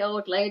play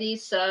old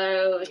ladies,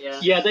 so Yeah.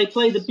 Yeah, they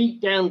play the beat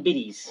down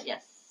biddies.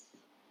 Yes.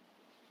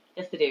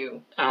 Yes, they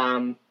do.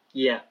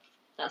 Yeah.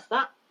 That's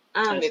that.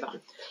 And Yes.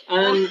 move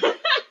on.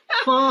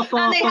 Far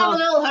And they have a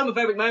little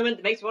homophobic moment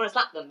that makes me want to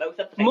slap them both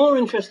up the face. more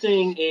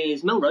interesting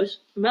is Melrose.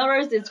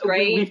 Melrose is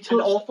great We've and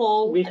touched-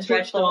 awful We've and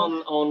touched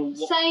dreadful. on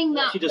what, saying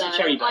what that she does though, to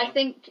Cherry I Bang.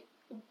 think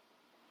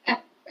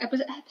was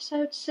it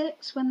episode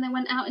 6 when they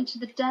went out into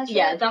the desert?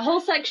 Yeah, the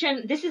whole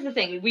section. This is the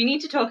thing. We need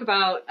to talk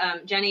about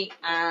Jenny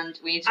and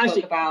we need to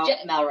Actually, talk about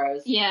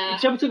Melrose. Yeah.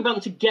 Shall we talk about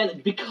them together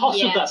because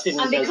of that Yes. scene in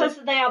And the because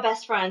desert? they are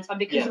best friends, and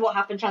because Yeah. of what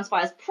happened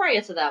transpires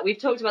prior to that, we've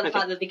talked about the Okay.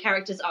 fact that the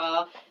characters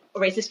are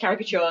racist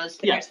caricatures.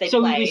 The Yeah, characters they so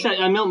play. we said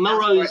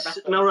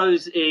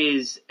Melrose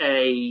is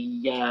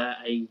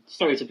a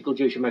stereotypical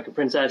Jewish American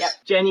princess. Yep.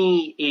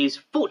 Jenny is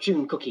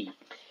fortune cookie.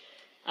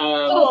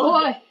 Oh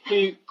boy.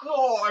 Who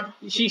God,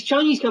 she's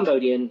Chinese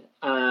Cambodian.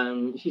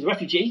 She's a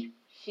refugee.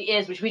 she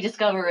is, which we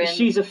discover in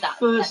She's a that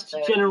first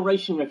episode.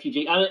 generation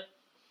refugee.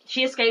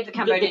 She escaped the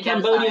Cambodian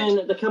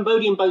genocide. The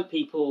Cambodian boat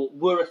people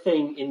were a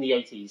thing in the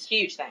 80s.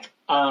 Huge thing.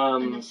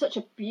 And it's such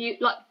a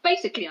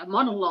basically a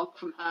monologue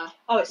from her.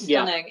 Oh, it's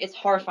Yeah. stunning. It's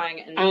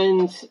horrifying, and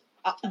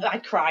and I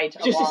cried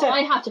a Just a lot. sec.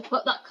 I had to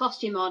put that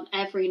costume on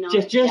every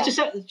night. just to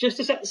set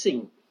the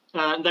scene,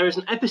 there is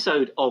an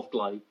episode of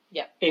Glow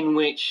Yeah. in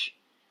which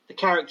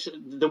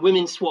the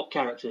women swap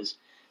characters.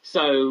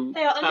 So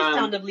They are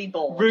understandably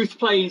bored. Ruth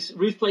plays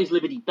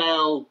Liberty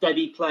Bell.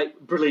 Debbie plays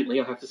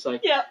brilliantly, I have to say.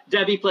 Yeah.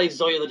 Debbie plays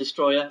Zoya the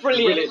Destroyer.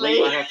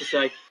 Brilliantly. I have to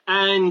say.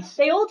 And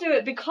They all do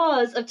it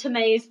because of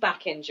Tomei's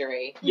back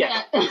injury.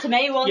 yeah.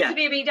 Tomei wants Yeah. to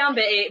be a beat down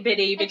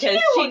biddy because Do you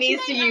know she what?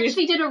 needs to Tomei use.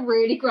 actually did a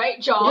really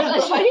great job.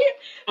 Yeah. Right?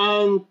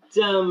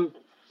 And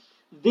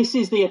this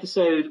is the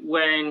episode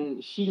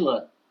when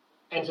Sheila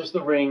enters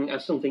the ring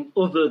as something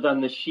other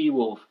than the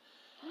She-Wolf.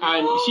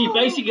 And she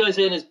basically goes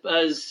in as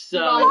Liza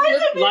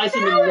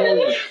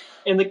Minnelli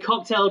in the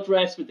cocktail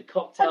dress with the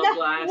cocktail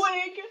glass.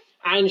 Wig.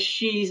 And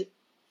she's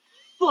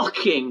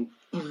fucking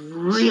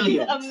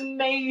brilliant. She's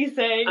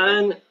amazing.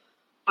 And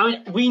I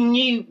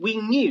mean, we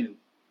knew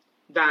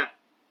that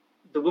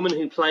the woman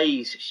who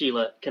plays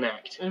Sheila can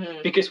act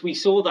Mhm. because we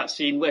saw that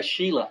scene where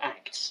Sheila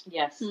acts.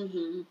 Yes.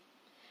 Mm-hmm.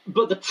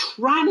 But the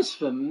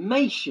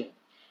transformation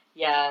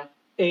Yeah.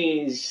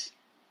 is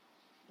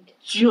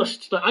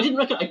just like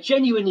I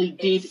genuinely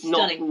did It's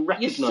not stunning.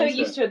 recognize You're so her.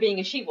 used to her being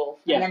a she-wolf,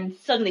 Yeah. and then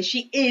suddenly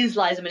she is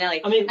Liza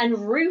Minnelli. I mean- and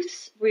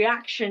Ruth's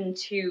reaction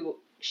to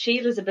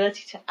Sheila's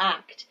ability to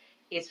act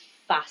is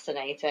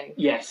fascinating.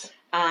 Yes,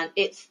 And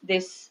it's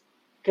this,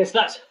 because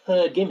that's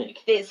her gimmick.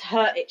 it's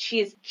her.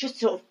 She is just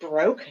sort of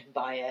broken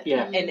by it.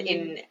 Yeah.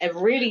 In a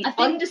really I think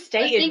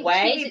understated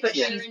way, she's but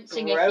she's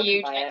experiencing a broken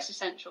huge by it.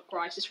 existential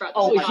crisis throughout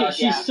Oh the my She- show. God,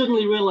 she's yeah.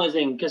 suddenly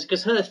realizing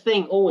because her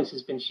thing always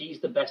has been she's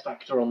the best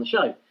actor on the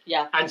show,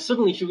 Yeah, and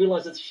suddenly she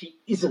realizes she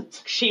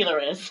isn't. Sheila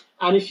is.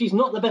 And if she's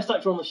not the best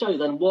actor on the show,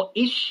 then what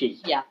is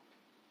she? Yeah,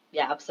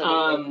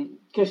 absolutely.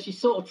 Because she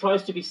sort of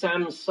tries to be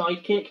Sam's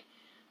sidekick,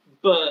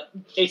 but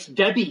it's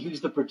Debbie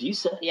who's the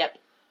producer, Yep.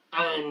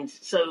 and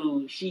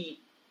so she's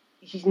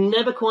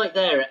never quite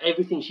there at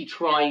everything she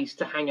tries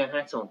to hang her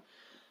hat on.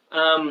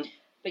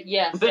 But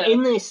yeah. But so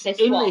in this they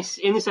swap.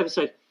 in this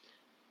episode,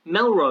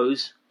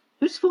 Melrose,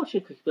 who's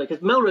Fortune Cookie play?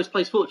 Because Melrose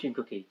plays Fortune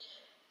Cookie,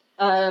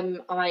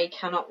 I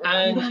cannot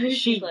remember. and who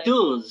she plays.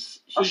 does.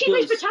 She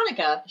plays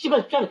Britannica. She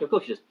plays Britannica, of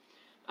course she does.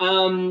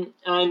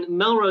 And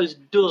Melrose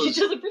does She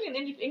does a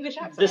brilliant English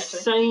accent. the actually.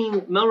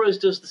 same. Melrose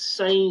does the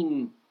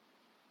same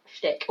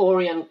Shtick.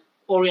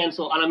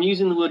 Oriental, and I'm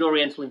using the word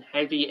Oriental in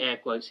heavy air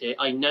quotes here.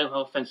 I know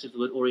how offensive the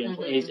word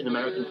Oriental is in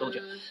American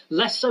culture.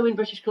 Less so in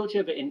British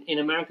culture, but in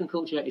American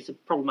culture, it's a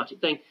problematic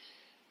thing.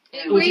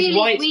 Which is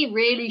why it's- we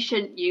really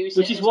shouldn't use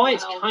Which it. is as why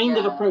it's well. kind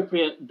of Yeah.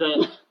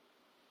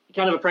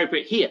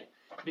 appropriate here,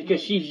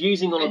 because she's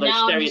using all of And those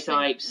now I'm just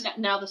stereotypes.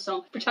 thinking- now the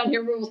song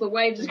Britannia Rules the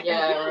Waves is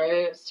Yeah, right.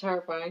 It's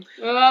terrifying.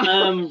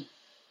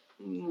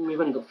 We've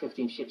only got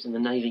 15 ships in the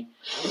navy.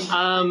 She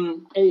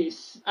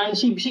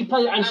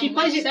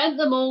plays it. Sent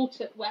them all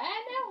to where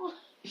now?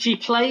 She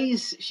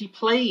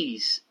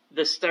plays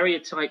the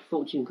stereotype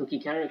fortune cookie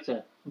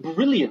character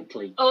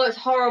brilliantly. Oh, it's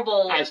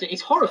horrible. Actually,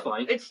 it's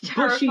horrifying. It's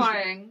but she's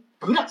terrifying.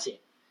 good at it,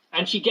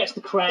 and she gets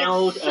the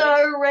crowd. It's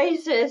so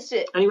racist.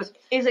 It and it was,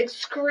 is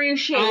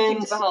excruciating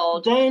and to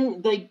behold.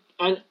 then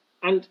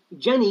and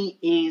Jenny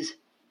is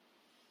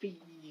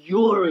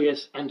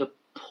furious and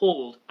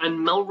appalled, and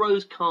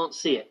Melrose can't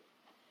see it.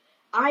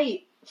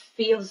 I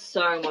feel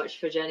so much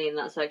for Jenny in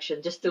that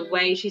section. Just the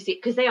way she sees,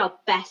 because they are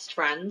best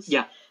friends.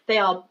 Yeah. They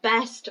are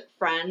best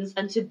friends,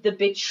 and to the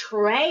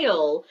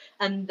betrayal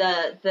and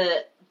the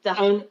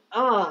And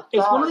oh,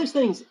 it's God. one of those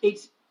things.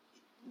 It's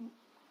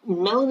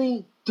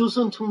Melanie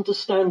doesn't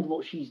understand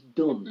what she's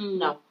done.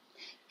 No.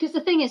 Because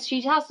the thing is,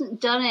 she hasn't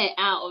done it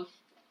out of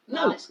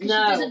No, malice, 'cause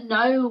no. she doesn't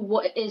know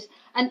what it is.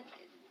 And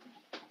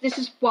this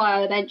is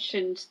why I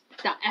mentioned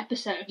that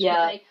episode.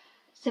 Yeah.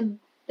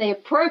 They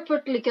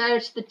appropriately go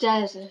to the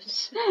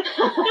desert. Yeah,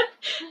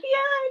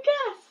 I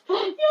guess. Yeah,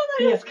 that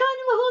Yeah. is kind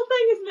of the whole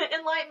thing, isn't it?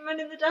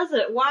 Enlightenment in the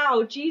desert.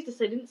 Wow,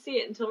 Jesus, I didn't see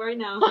it until right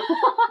now.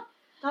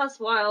 That's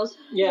wild.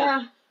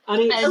 Yeah.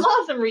 And A it's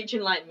lot of them reach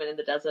enlightenment in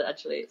the desert,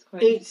 actually. It's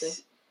quite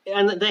interesting.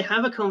 and they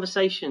have a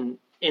conversation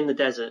in the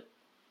desert.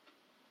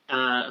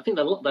 I think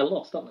they're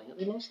lost, aren't they? Are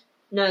they lost?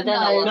 No, they're No,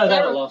 not. no, they're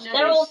they're, not lost.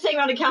 they're all sitting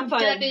around a campfire,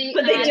 Debbie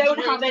but they and don't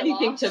Ruth have are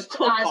anything to lost,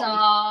 cook as on.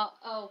 are,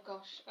 oh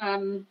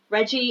gosh,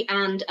 Reggie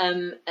and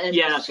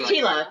Yeah, that's right.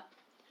 Sheila.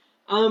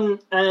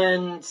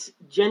 And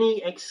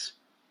Jenny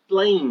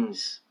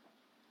explains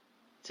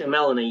to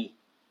Melanie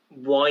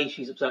why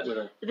she's upset with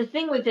her. The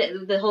thing with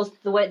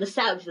the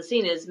setup of the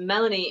scene is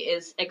Melanie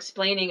is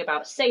explaining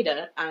about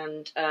Seder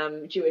and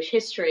Jewish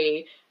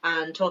history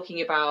and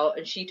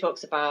she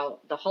talks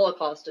about the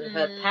Holocaust and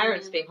her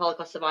parents being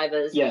Holocaust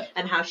survivors Yeah.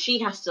 and how she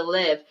has to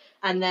live.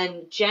 And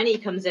then Jenny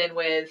comes in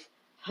with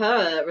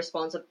her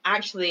response of,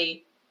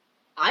 actually,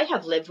 I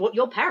have lived what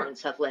your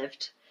parents have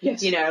lived.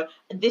 Yes. You know,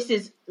 this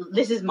is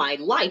my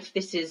life.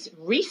 This is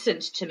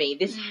recent to me.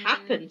 This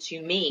happened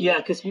to me. Yeah,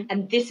 because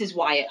And this is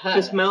why it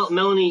hurts.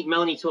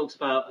 Melanie talks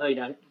about,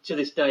 to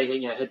this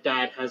day, her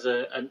dad has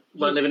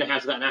live in a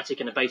house with an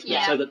attic and a basement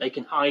Yeah. so that they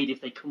can hide if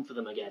they come for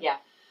them again. Yeah.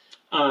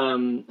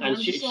 And I'm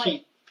she, just she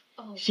like,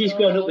 oh, she's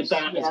grown up with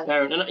gosh. that as a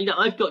parent, and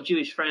I've got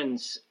Jewish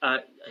friends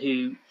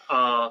who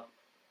are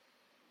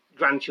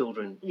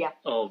grandchildren Yeah.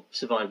 of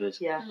survivors,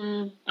 Yeah.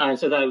 and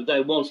so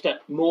they're one step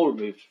more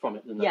removed from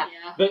it than that. Yeah.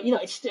 Yeah. But you know,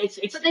 it's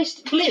But they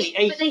clearly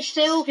but they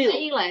still feel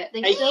it.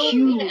 They a still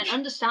feel it, huge- and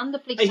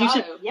understandably a huge-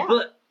 so. Yeah.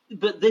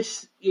 But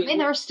this. I mean,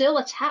 there are still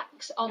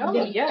attacks on, Oh,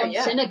 yeah, on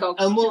yeah.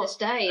 synagogues And to what- this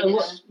day. And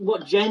it's-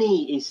 what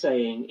Jenny is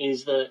saying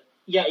is that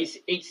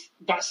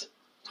that's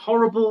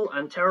horrible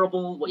and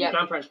terrible what Yeah. your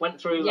grandparents went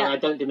through, Yeah. and I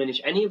don't diminish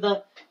any of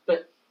that.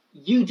 But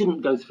you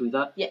didn't go through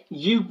that. Yeah.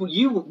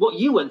 What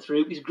you went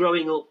through is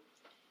growing up,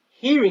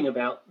 hearing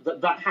about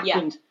that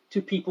happened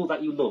to people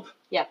that you love.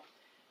 Yeah.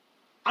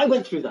 I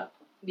went through that.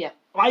 Yeah.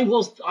 I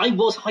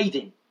was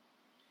hiding.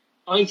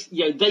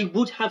 They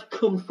would have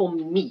come for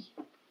me.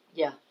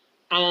 Yeah.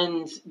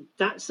 And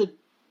that's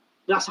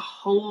a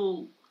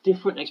whole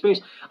different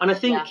experience. And I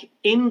think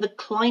in the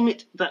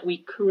climate that we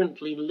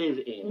currently live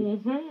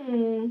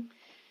in,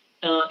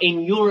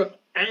 in Europe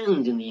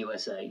and in the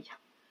USA,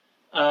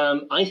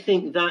 I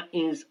think that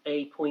is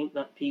a point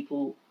that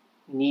people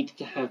need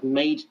to have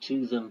made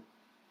to them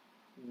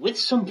with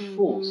some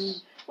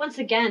force. Once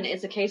again,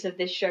 it's a case of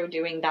this show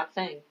doing that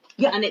thing.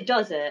 Yeah. And it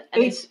does it.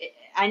 And It's-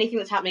 anything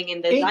that's happening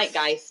in the it's-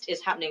 zeitgeist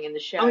is happening in the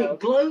show. I mean,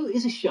 Glow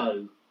is a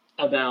show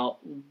about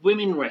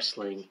women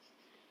wrestling,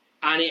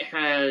 and it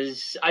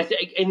has, I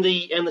think, in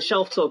the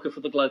shelf talker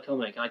for the Glow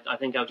comic, I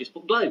think I'll just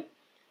put Glow,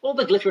 all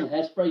the glitter and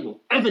hairspray you'll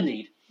ever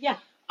need. Yeah.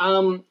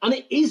 And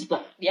it is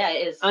that, Yeah,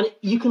 it is. and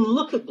you can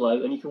look at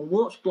Glow and you can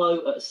watch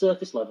Glow at a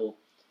surface level,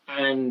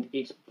 and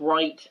it's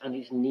bright and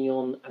it's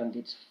neon and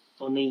it's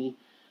funny,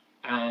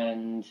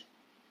 and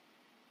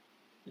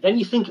then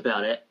you think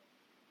about it,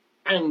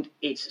 and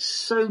it's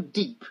so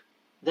deep.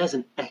 There's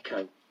an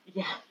echo.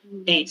 Yeah.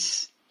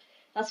 It's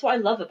That's what I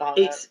love about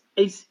it.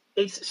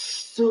 it's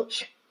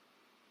such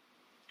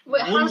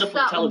Well, it has wonderful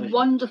that television.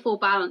 wonderful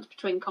balance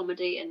between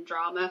comedy and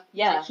drama.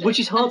 Yeah. which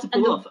is hard to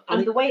And pull off.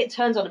 and the way it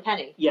turns on a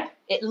penny. Yeah,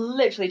 It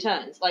literally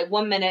turns. Like,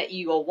 1 minute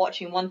you are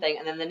watching one thing,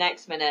 and then the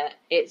next minute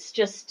it's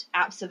just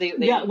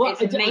absolutely yeah. Well,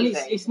 it's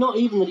amazing. it's not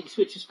even that it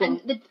switches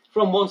And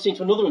from one scene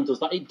to another and does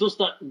that. It does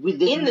that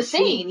within in the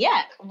scene,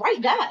 yeah,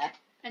 right there.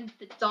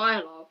 the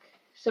dialogue,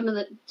 some of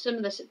the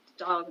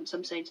dialogue in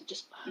some scenes are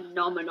just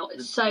phenomenal.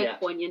 It's so Yeah.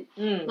 poignant.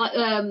 Mm. Like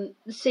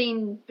the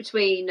scene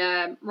between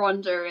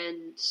Rhonda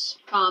and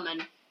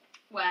Carmen,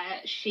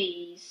 where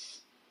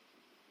she's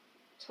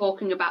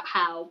talking about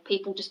how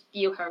people just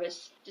view her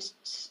as just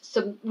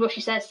some, well,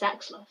 she says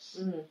sexless,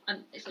 Mm.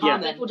 and it's Yeah.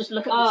 like people just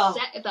look at Oh.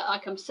 me that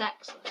like I'm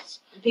sexless.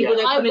 People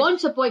Yeah. don't I come in-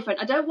 want a boyfriend.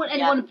 I don't want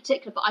anyone Yeah. in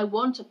particular, but I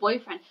want a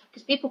boyfriend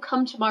because people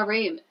come to my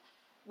room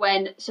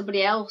when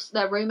somebody else,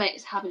 their roommate,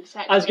 is having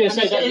sex. I was gonna And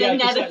say they- that, They yeah,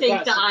 'cause never think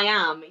that's- that I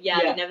am. Yeah,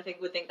 Yeah. they never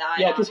would think that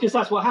I yeah, am. because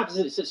that's what happens.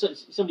 Isn't it? So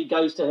somebody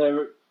goes to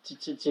her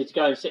to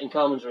go and sit in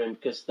Carmen's room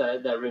because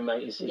their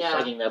roommate is Yeah.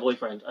 shagging their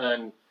boyfriend,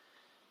 and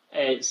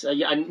it's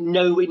and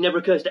no, it never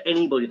occurs to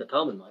anybody that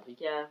Carmen might be.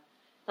 Yeah,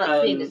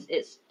 that scene Um,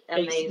 it's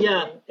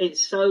amazing. It's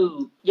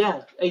so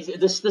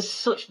there's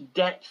such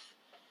depth.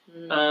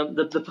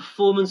 Mm. The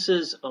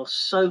performances are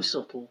so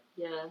subtle.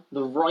 Yeah.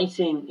 The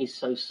writing is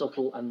so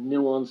subtle and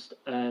nuanced,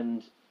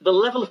 and the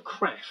level of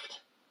craft.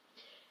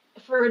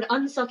 For an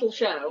unsubtle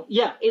show,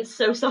 Yeah, it's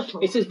so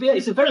subtle. it's a very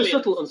brilliant.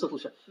 subtle, unsubtle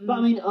show. But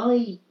I mean,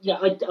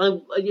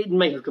 it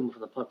may have come up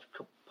on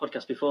the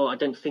podcast before. I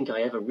don't think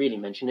I ever really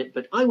mentioned it,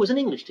 but I was an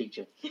English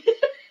teacher,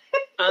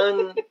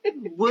 and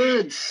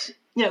words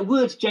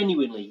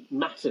genuinely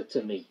matter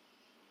to me,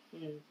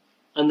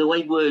 and the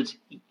way words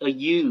are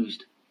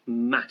used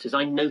matters.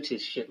 I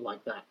notice shit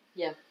like that.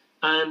 Yeah.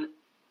 And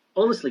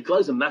honestly,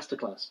 Glow's a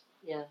masterclass.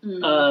 Yeah.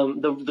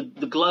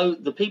 The Glow,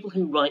 the people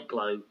who write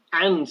Glow,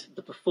 and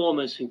the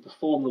performers who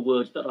perform the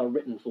words that are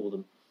written for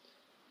them,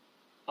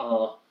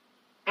 are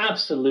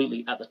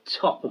absolutely at the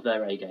top of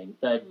their A game.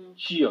 They're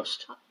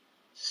just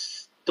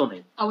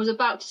stunning. I was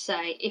about to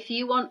say, if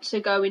you want to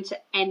go into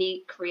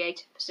any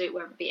creative pursuit,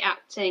 whether it be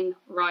acting,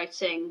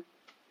 writing,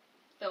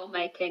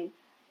 filmmaking,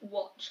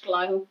 watch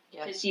Glow,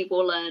 Yeah. because you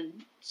will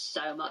learn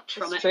so much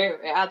from It's it. true.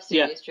 It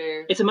absolutely Yeah. is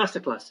true. It's a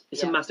masterclass.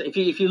 It's a Yeah. master. If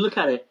you look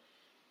at it,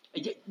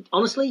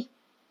 honestly,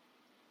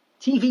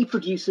 TV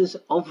producers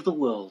of the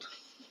world,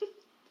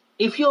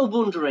 if you're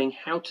wondering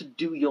how to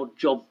do your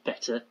job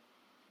better,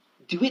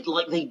 do it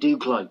like they do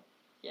Glow.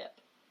 Yep.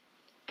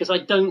 Because I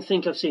don't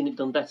think I've seen it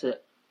done better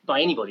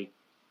by anybody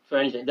for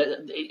anything.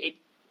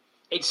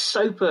 It's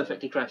so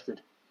perfectly crafted.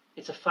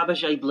 It's a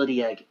Fabergé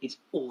bloody egg. It's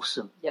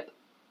awesome. Yep.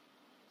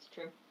 It's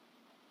true.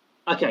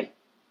 Okay.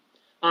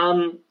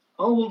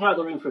 I'll wander out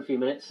the room for a few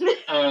minutes,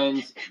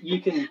 and you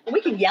can.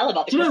 We can yell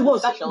about the Do you know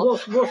Christmas special.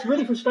 what's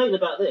really frustrating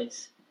about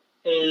this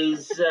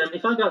is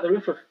if I go out the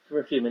room for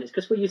a few minutes,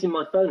 because we're using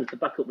my phone as the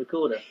backup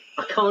recorder,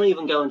 I can't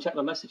even go and check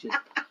my messages.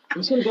 I'm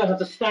just going to go and have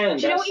to stand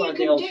Do you know what outside you the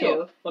can old do?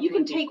 shop. What You do I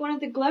can do? take one of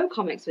the Glow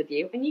comics with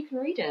you, and you can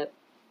read it.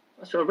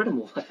 That's right, I read them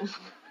all.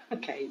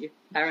 Okay,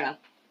 fair enough.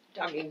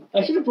 I mean,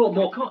 I should have brought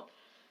more comics.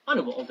 I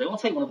know what I'll do. I'll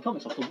take one of the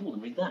comics off the wall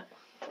and read that.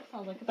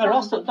 sounds like a There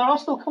are plan.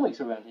 still comics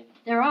around here.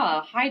 There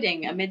are,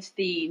 hiding amidst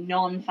the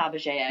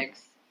non-Fabergé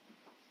eggs.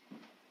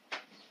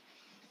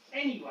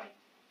 Anyway,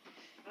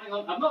 Hang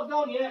on, I'm not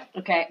gone yet.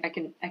 Okay, I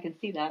can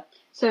see that.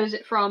 So is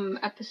it from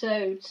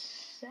episode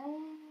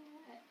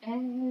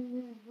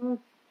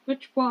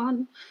which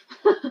one?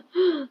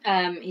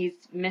 He's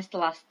missed the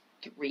last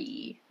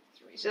 3.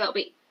 So that'll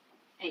be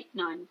 8,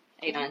 9.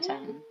 8, 9,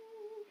 10.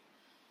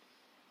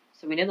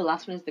 So we know the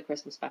last one is the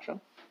Christmas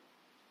special,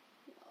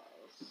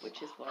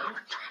 which is what.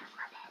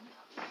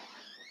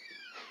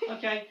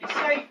 Okay, it's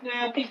safe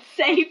now. It's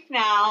safe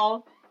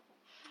now.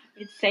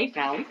 It's safe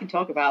now. We can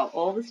talk about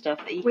all the stuff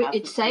that he hasn't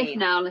It's safe seen.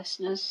 now,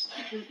 listeners.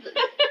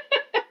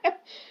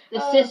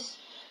 The cis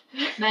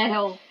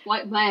male,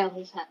 white male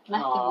has left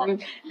Aw, the room.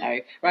 No.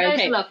 Right,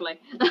 It's okay. lovely.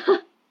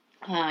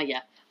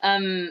 Yeah.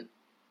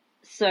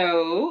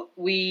 So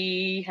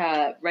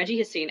Reggie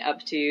has seen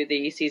up to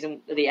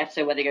the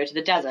episode where they go to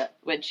the desert,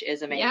 which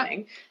is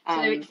amazing.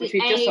 So it's which the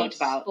we've just talked AIDS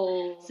about.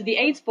 ball. So the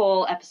AIDS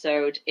ball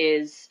episode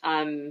is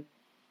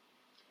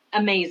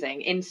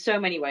amazing in so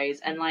many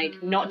ways, and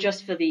like not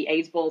just for the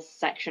AIDS ball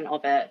section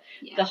of it,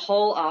 Yeah. the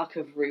whole arc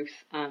of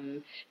Ruth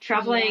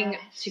traveling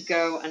Yes. to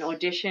go and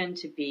audition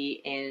to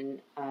be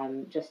in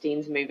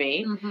Justine's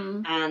movie,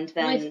 Mhm. and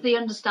then With the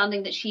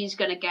understanding that she's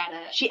going to get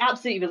it. she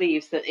absolutely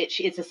believes that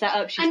it's a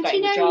setup. She's And do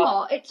getting you know the job.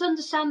 what? It's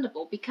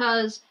understandable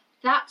because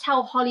that's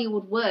how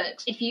Hollywood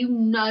works. If you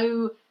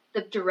know the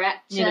director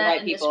You're the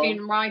right and people. the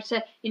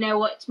screenwriter, you know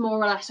what? It's more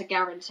or less a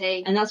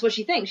guarantee. And that's what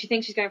she thinks. She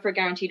thinks she's going for a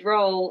guaranteed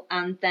role,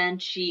 and then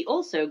she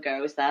also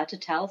goes there to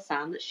tell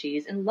Sam that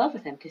she's in love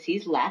with him because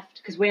he's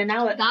left. Because we're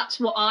now at That's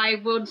what I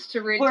want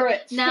to read. we're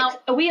at now.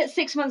 are we at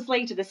 6 months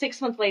later? The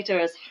 6 month later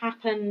has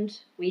happened.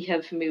 We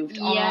have moved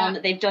Yeah. on.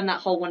 They've done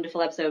that whole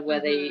wonderful episode where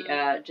Mhm.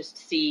 they just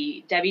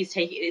see Debbie's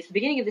taking. It's the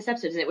beginning of this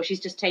episode, isn't it? Where she's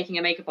just taking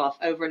her makeup off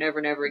over and over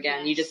and over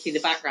again. You just see the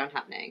Yes. background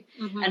happening.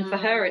 Mhm. And for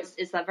her,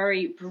 it's that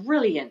very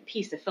brilliant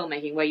piece of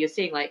filmmaking where you're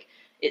seeing like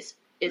it's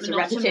a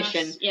Monotonous,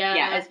 repetition.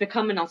 yeah. It's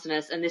become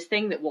monotonous, and this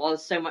thing that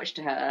was so much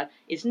to her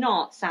is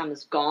not. Sam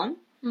is gone,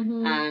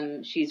 Mhm.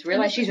 and she's And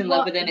realised this she's is in love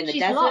what- with him in the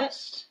she's desert,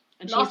 Lost.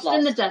 and Lost she's lost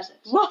in the desert.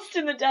 lost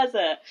in the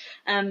desert.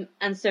 And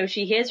so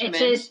she hears from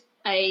It him. is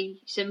a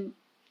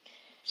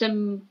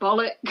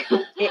symbolic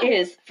It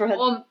is for her.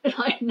 or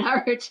like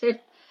narrative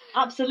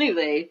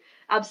Absolutely.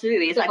 It's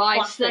that device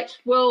classic. that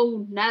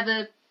will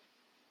never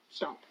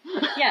stop.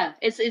 Yeah,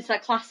 it's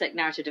that classic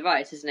narrative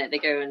device, isn't it? They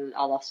go and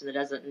are lost in the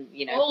desert,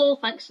 and All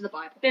thanks to the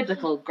Bible.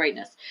 biblical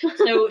greatness.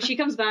 So she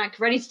comes back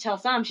ready to tell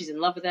Sam she's in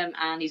love with him,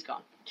 and he's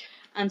gone.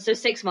 And so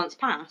 6 months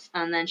pass,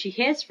 and then she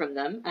hears from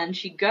them, and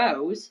she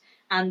goes,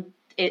 and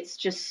it's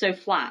just so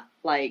flat.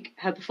 Like,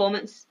 her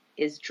performance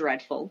is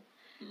dreadful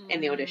in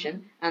the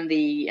audition, and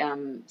the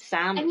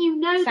Sam. And you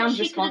know that Sam's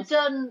she could have response-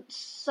 done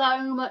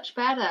so much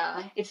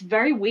better. It's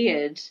very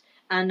weird.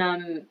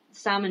 And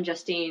Sam and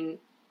Justine,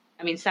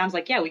 I mean, Sam's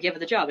like, yeah, we give her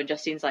the job, and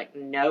Justine's like,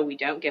 no, we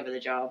don't give her the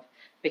job,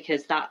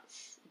 because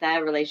that's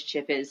their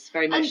relationship is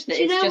very much And that do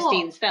you it's know what?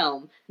 Justine's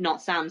film,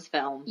 not Sam's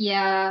film.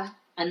 Yeah.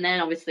 And then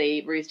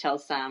obviously Ruth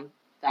tells Sam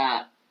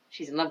that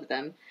she's in love with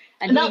him,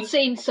 And that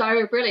scene's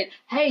so brilliant.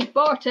 Hey,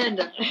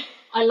 bartender,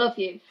 I love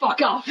you.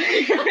 Fuck off.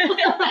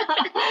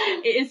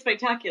 it is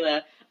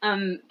spectacular.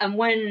 And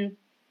when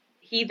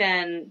he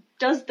then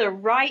does the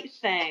right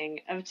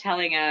thing of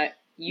telling her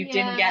you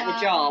didn't get the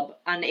Yeah. job,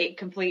 and it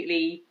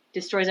completely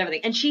destroys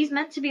everything. And she's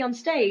meant to be on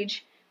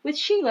stage with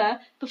Sheila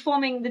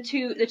performing a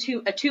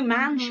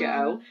two-man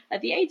show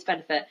at the AIDS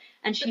benefit,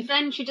 and But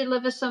then she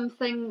delivers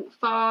something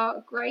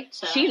far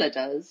greater. Sheila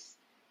does,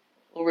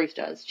 or Ruth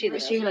does. Sheila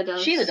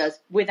does. Sheila does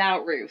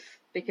without Ruth,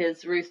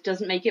 because Ruth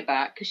doesn't make it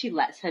back because she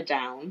lets her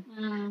down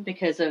Mm.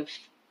 because of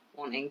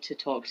wanting to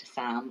talk to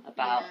Sam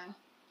about. Yeah.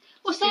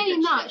 Well, stupid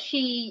saying that,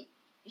 shit.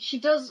 she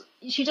does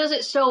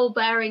it still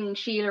bearing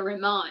Sheila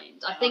in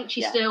mind. I think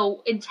she Yeah.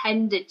 still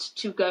intended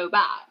to go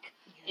back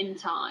in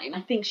time.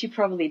 I think she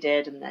probably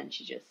did, and then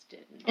she just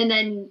didn't. And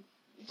then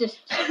just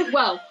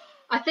well,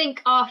 I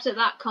think after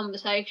that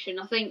conversation,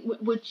 I think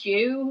would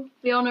you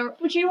be on a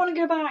Would you want to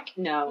go back?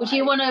 No. would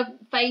you want to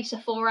face a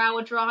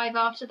 4-hour drive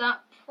after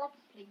that?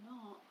 Probably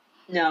not.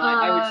 No,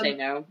 I would say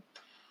no.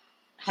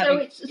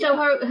 So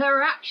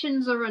her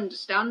actions are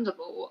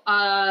understandable.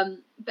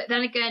 But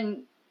then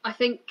again, I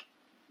think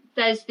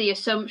there's the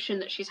assumption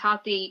that she's had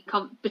the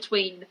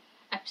between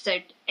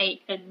episode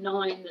 8 and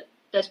 9 that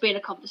there's been a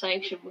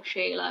conversation with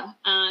Sheila,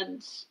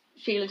 and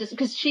Sheila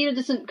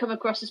doesn't come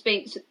across as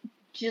being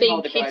she doesn't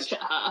hold a pissed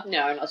grudge. at her.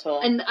 No, not at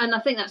all. And I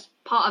think that's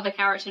part of her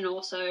character, and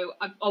also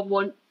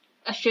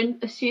I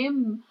shouldn't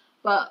assume,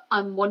 but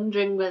I'm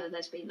wondering whether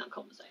there's been that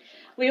conversation.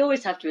 We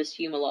always have to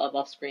assume a lot of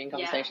off-screen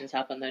conversations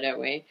happen, though, don't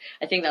we?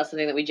 I think that's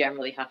something that we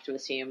generally have to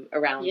assume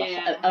around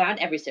around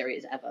every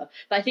series ever.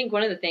 But I think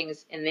one of the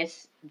things in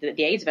this,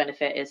 the AIDS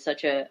benefit, is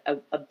such a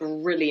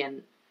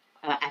brilliant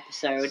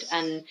episode,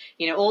 and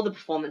all the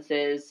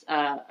performances,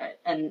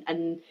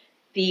 and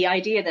the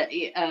idea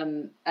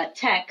that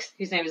Tex,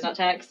 whose name is not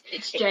Tex,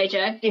 It's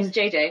JJ. it's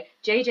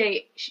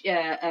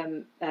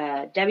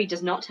JJ. Debbie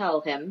does not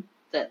tell him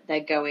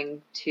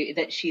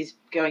that she's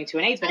going to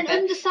an AIDS And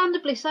benefit.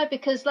 understandably so,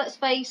 because let's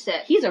face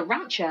it, He's a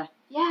rancher.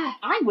 Yeah.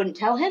 I wouldn't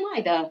tell him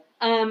either.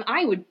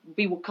 I would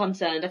be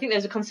concerned. I think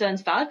those are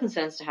valid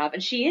concerns to have,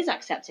 and she is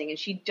accepting, and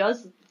she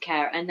does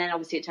care. And then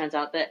obviously it turns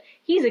out that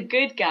he's a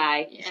good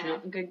guy. Yeah. He's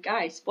not a good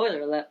guy.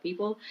 Spoiler alert,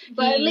 people.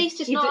 But at least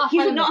it's not a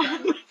he's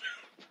homophobe.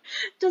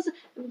 not.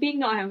 Being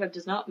not a homophobe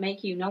does not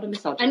make you not a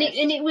misogynist.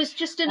 And it was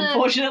just in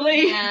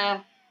unfortunately.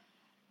 Yeah,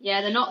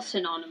 they're not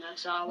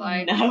synonymous, are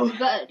they? No.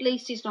 But at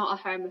least he's not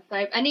a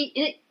homophobe, and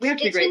We have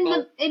to be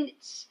grateful.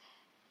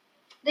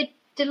 They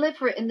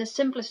deliver it in the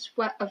simplest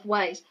of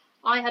ways.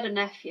 I had a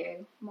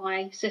nephew,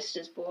 my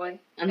sister's boy,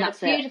 And he that's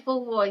had a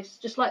beautiful voice,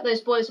 just like those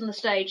boys on the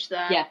stage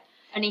there. Yeah.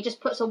 And he just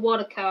puts a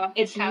watercolor.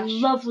 It's a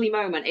lovely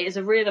moment. It is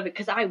a real,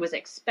 because I was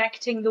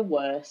expecting the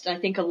worst. I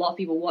think a lot of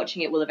people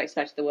watching it will have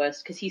expected the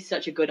worst because he's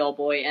such a good old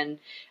boy, and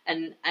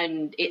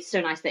it's so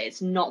nice that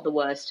it's not the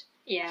worst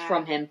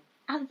from him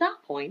at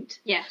that point.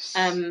 Yes.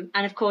 And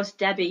of course,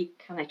 Debbie.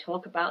 Can I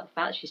talk about the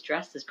fact that she's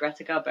dressed as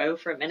Greta Garbo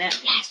for a minute?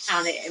 Yes.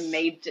 And it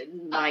made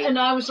my and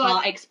I was heart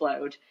like,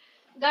 explode.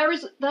 There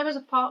is a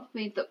part of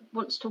me that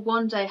wants to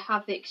one day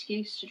have the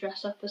excuse to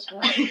dress up as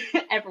her.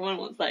 Everyone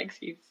wants that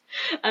excuse.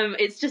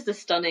 It's just a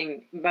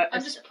stunning.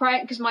 I'm just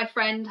praying because my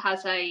friend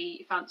has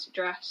a fancy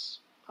dress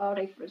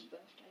party for his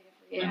birthday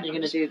every year. And you're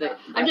going to do that.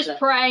 I'm just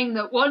praying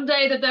that one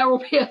day that there will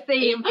be a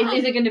theme.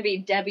 Is it going to be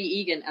Debbie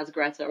Egan as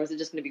Greta, or is it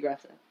just going to be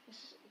Greta?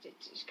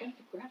 It's going to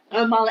be Greta.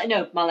 Oh,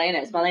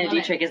 Marlena. It's Marlena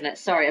Dietrich, isn't it?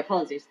 Sorry,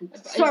 apologies.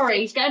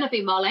 Sorry. It's going to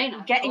be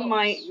Marlena. Getting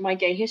my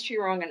gay history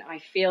wrong, and I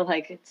feel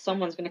like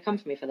someone's going to come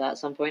for me for that at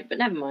some point, but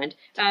never mind.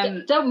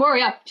 Don't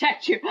worry, I've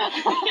checked you.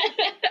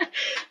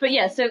 But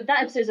yeah, so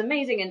that episode is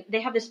amazing, and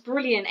they have this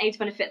brilliant AIDS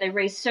benefit. They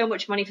raise so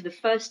much money for the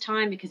first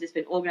time because it's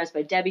been organised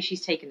by Debbie.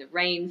 She's taken the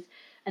reins.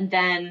 And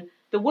then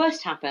the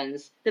worst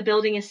happens. The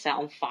building is set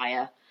on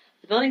fire.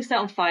 The building's set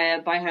on fire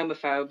by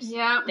homophobes.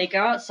 Yeah. They go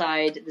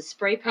outside, the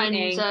spray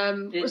painting.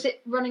 And was it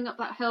running up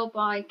that hill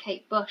by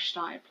Kate Bush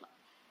that I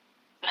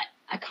played?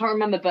 I can't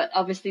remember, but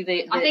obviously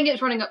I think it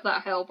was running up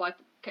that hill by,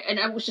 and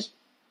it was just,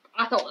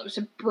 I thought that was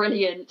a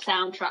brilliant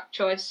soundtrack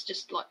choice.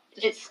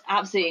 It's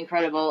absolutely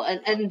incredible,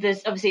 and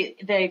there's obviously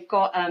they've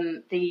got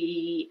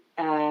the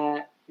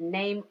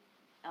name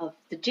of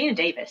the Gina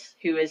Davis,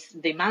 who is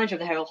the manager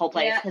of the whole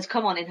place, has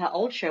come on in her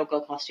old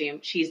showgirl costume.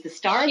 She's the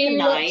star of the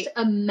night. She looks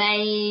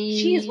amazing.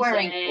 She is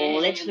wearing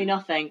literally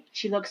nothing.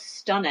 She looks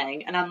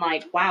stunning, and I'm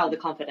like, wow, the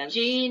confidence.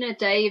 Gina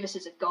Davis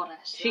is a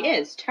goddess. She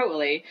is,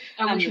 totally.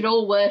 And we should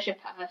all worship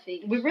at her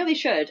feet. We really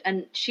should,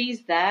 and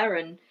she's there,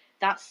 and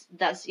that's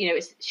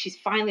she's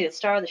finally the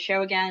star of the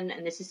show again,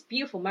 and there's this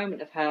beautiful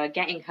moment of her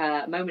getting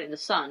her moment in the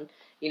sun,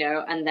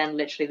 and then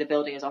literally the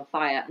building is on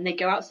fire, and they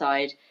go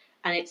outside.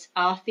 And it's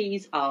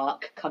Arthy's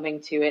arc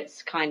coming to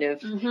its kind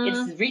of,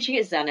 it's reaching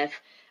its zenith.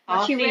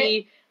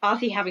 Arthy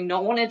having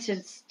not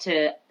wanted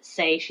to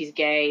say she's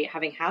gay,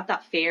 having had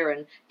that fear,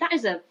 and that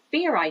is a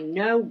fear I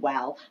know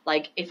well.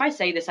 Like, if I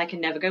say this, I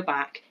can never go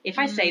back. If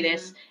I say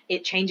this,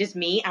 it changes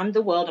me and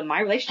the world and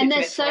my relationship and to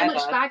it there's so forever.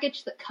 much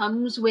baggage that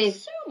comes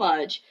with so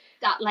much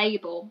that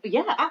label.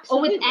 Yeah,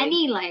 absolutely. Or with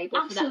any label,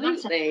 absolutely.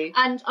 for that matter.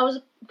 And I was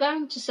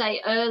going to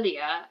say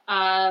earlier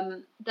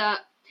that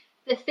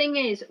the thing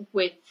is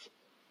with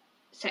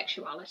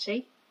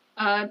sexuality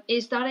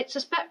is that it's a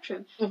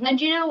spectrum. And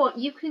you know what?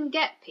 You can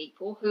get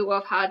people who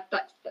have had,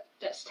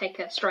 let's take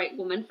a straight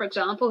woman, for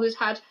example, who's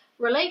had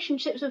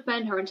relationships with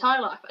men her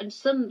entire life, and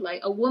suddenly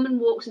a woman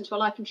walks into her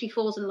life and she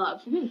falls in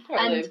love. Totally.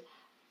 And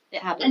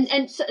it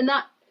happens. And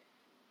that,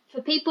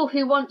 for people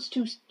who want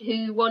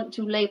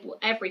to label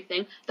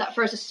everything, that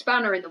throws a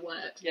spanner in the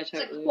works. Yeah,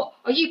 totally. It's like, what?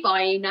 Are you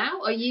buying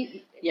now? Are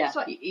you? Yeah,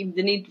 like,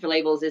 the need for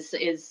labels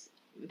is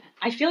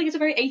I feel like it's a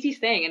very 80s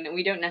thing, and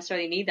we don't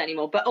necessarily need that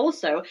anymore. But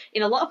also,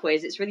 in a lot of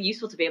ways, it's really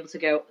useful to be able to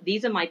go,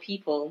 these are my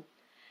people,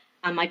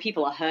 and my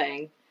people are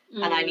hurting,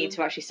 and I need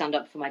to actually stand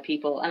up for my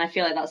people. And I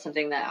feel like that's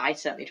something that I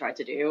certainly try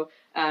to do,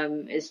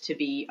 is to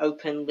be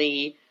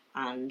openly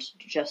and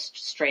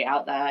just straight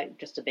out there,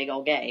 just a big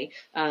old gay.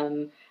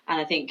 And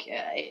I think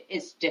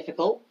it's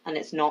difficult, and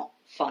it's not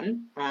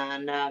fun.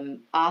 And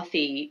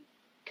Arthy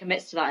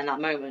commits to that in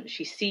that moment.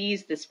 She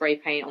sees the spray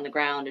paint on the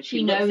ground, and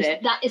she knows looks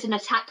it. that is an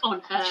attack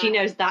on her. She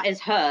knows that is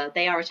her.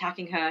 They are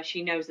attacking her.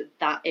 She knows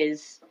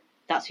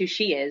that's who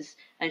she is,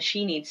 and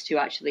she needs to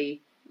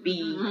actually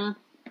be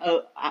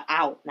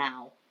out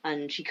now.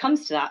 And she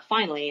comes to that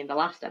finally in the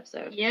last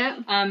episode. Yeah.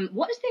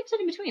 What is the episode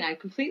in between? I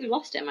completely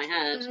lost it in my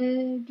head.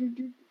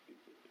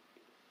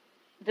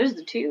 Those are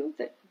the two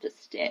that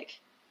stick.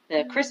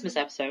 The Christmas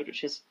episode,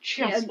 which is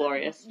just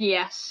glorious.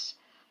 Yes.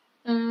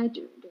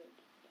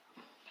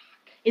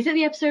 Is it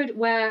the episode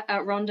where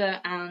Rhonda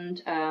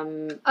and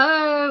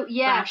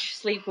Bash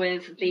sleep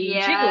with the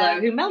gigolo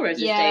who Melrose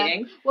is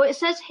dating? Well, it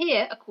says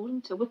here,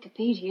 according to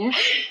Wikipedia,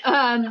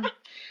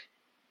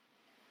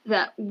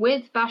 that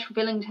with Bash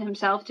revealing to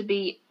himself to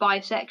be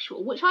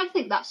bisexual, which I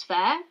think that's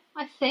fair.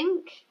 I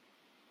think.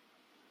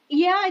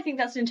 Yeah, I think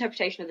that's an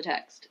interpretation of the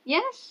text.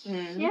 Yes.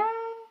 Yeah.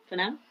 For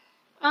now.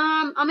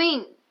 I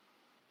mean,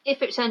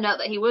 if it turned out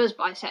that he was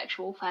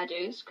bisexual, fair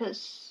dues,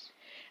 because.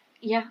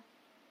 Yeah.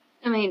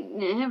 I mean,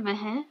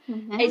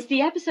 It's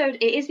the episode.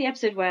 It is the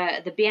episode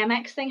where the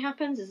BMX thing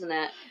happens, isn't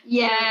it?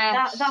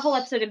 yeah. So that whole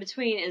episode in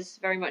between is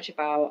very much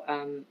about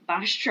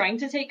Bash trying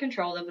to take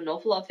control of an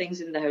awful lot of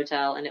things in the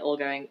hotel, and it all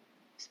going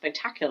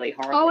spectacularly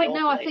horribly. Oh wait,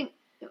 no, I awfully.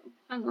 think.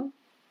 Hang on.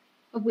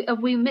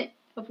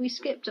 Have we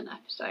skipped an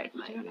episode?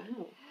 I don't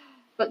know.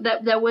 But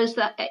there was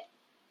that.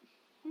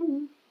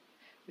 We're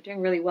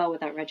doing really well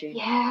with that, Reggie.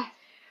 Yeah.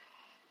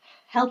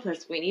 Help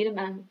us. We need a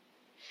man.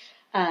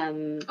 Oh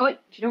wait.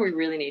 Do you know what we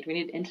really need? We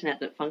need internet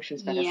that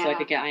functions better, so I Yeah.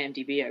 could get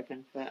IMDb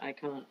open, but I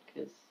can't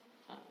because.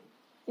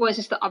 Well, it's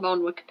just that I'm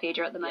on Wikipedia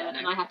at the moment, Yeah,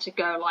 and I had to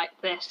go like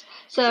this.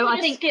 So I I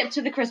think. skip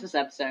to the Christmas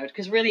episode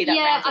because really that.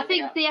 Yeah, rounds I everything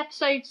think up. the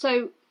episode.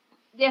 So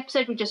the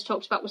episode we just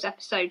talked about was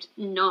episode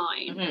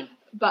 9, Mhm.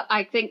 but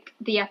I think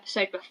the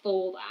episode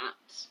before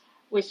that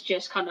was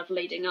just kind of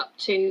leading up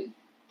to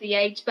the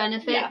AIDS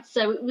benefits. Yeah.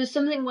 So it was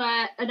something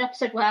where an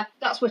episode where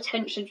that's where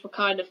tensions were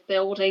kind of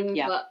building.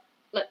 Yeah. But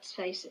let's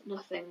face it,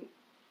 nothing.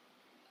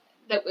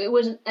 That it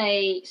wasn't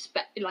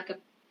like a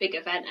big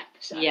event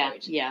episode.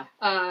 Yeah.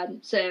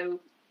 So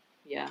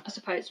Yeah. I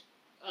suppose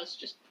us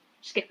just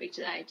skipping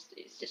to AIDS,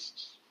 it's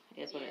just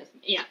It is what it is.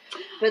 yeah.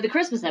 But the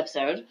Christmas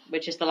episode,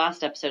 which is the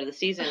last episode of the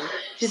season,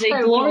 which is a So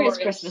glorious glorious.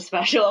 Christmas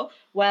special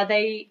where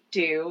they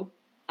do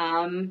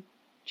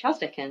Charles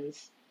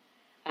Dickens,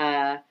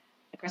 A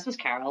Christmas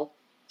Carol,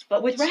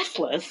 but with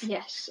wrestlers.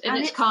 Yes, And and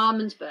it's it's-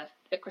 Carmen's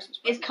birthday, Christmas.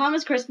 It's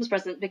Karma's Christmas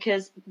present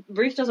because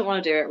Ruth doesn't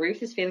want to do it.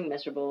 Ruth is feeling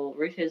miserable.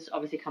 Ruth has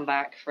obviously come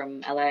back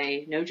from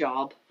LA, no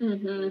job,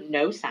 Mm-hmm.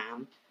 no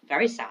Sam,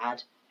 very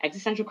sad,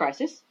 existential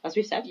crisis, as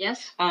we've said.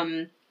 Yes.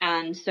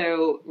 And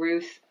so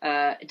Ruth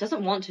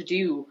doesn't want to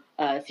do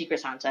Secret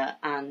Santa,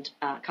 and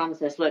Carmen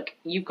says, "Look,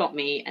 you've got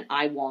me, and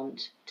I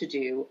want to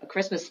do a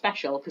Christmas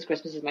special because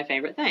Christmas is my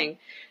favorite thing."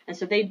 And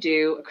so they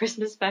do a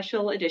Christmas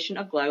special edition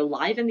of Glow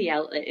live in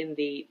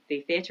the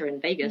theater in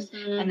Vegas,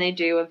 Mhm. and they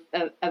do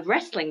a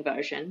wrestling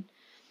version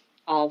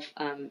of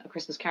A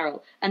Christmas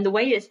Carol. And the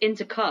way it's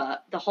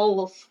intercut, the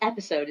whole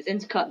episode is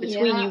intercut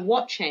between Yeah. you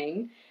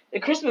watching the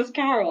Christmas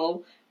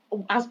Carol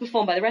as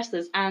performed by the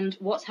wrestlers and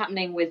what's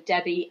happening with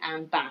Debbie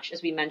and Bash,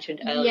 as we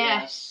mentioned earlier.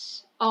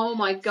 Yes. Oh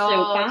my god.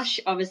 So Bash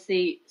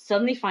obviously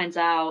suddenly finds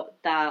out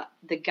that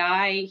the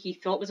guy he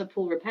thought was a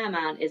pool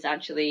repairman is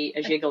actually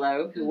a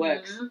gigolo who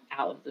works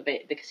out of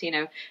the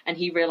casino, and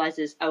he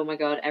realizes, oh my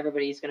god,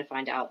 everybody's going to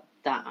find out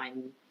that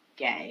I'm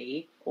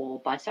gay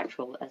or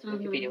bisexual, as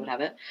Wikipedia would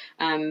have it.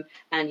 And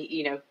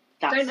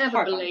that's Don't ever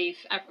horrifying. believe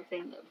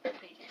everything that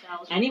Wikipedia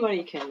tells you.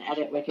 Anybody can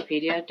edit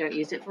Wikipedia, don't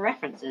use it for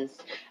references.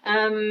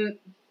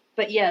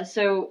 But yeah,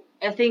 so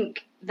I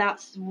think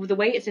that's the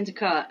way it's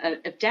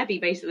intercut. Debbie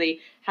basically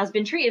has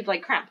been treated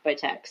like crap by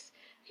Tex.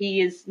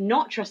 He is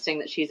not trusting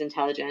that she's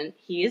intelligent.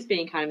 He is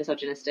being kind of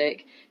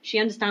misogynistic. She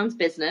understands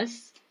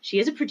business. She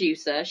is a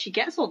producer. She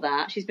gets all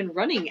that. She's been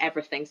running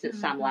everything since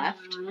Sam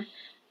left.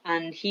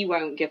 And he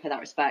won't give her that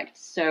respect.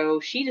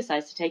 So she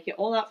decides to take it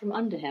all out from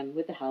under him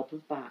with the help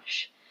of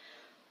Bash.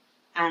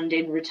 And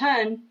in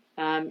return,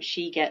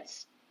 she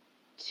gets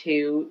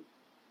to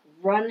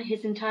run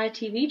his entire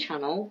TV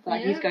channel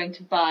that he's going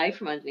to buy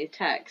from underneath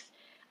Tex.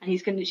 And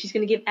she's going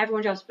to give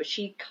everyone jobs, but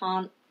she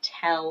can't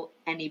tell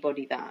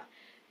anybody that.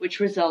 Which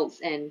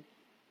results in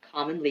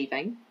Carmen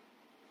leaving.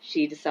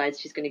 She decides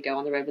she's going to go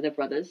on the road with her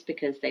brothers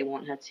because they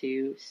want her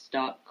to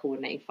start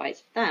coordinating fights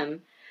for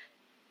them.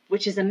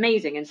 Which is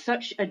amazing and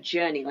such a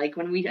journey. Like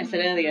I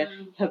said earlier,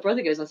 her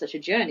brother goes on such a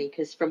journey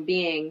because from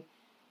being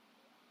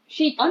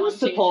She can't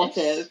do unsupportive,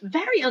 this.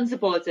 very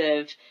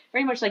unsupportive,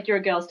 very much like you're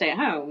a girl, stay at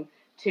home,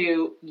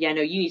 to, yeah,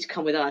 no, you need to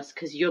come with us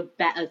because you're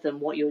better than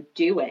what you're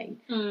doing,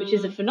 which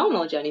is a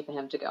phenomenal journey for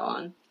him to go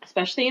on,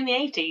 especially in the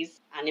 80s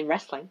and in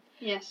wrestling.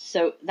 Yes.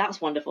 So that's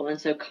wonderful. And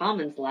so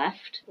Carmen's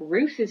left,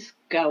 Ruth is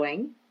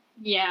going,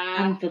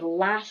 Yeah. and the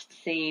last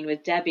scene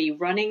with Debbie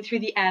running through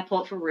the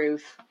airport for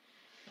Ruth.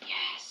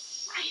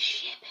 Yes. I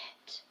ship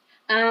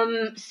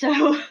it.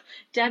 So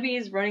Debbie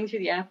is running through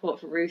the airport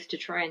for Ruth to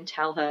try and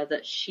tell her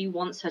that she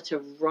wants her to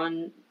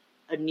run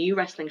a new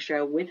wrestling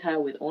show with her,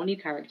 with all new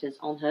characters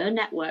on her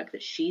network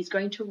that she's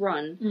going to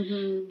run.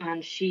 Mm-hmm.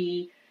 And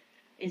she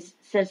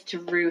says to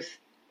Ruth,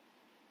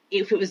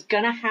 if it was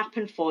gonna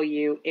happen for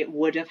you, it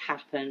would have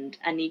happened.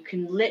 And you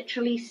can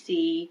literally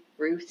see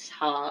Ruth's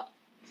heart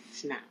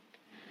snap.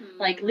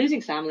 Like,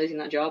 losing Sam, losing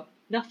that job,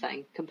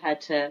 nothing compared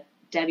to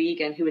Debbie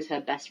Egan, who is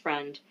her best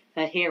friend,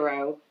 her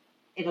hero,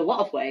 in a lot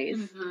of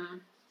ways,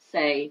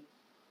 say,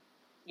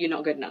 you're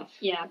not good enough.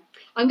 Yeah.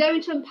 I'm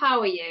going to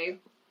empower you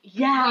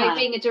Yeah. by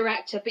being a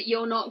director, but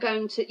you're not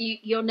going to,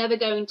 you're never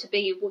going to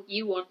be what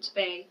you want to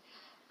be.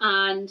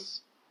 And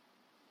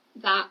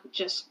that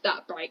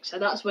breaks her.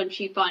 That's when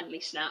she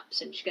finally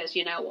snaps and she goes,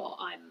 you know what,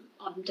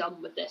 I'm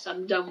done with this.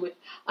 I'm done with,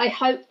 I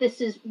hope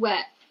this is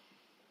where,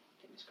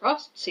 fingers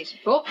crossed, season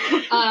 4.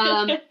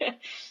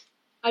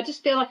 I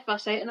just feel like if I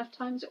say it enough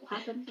times, it will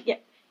happen. Yeah.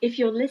 If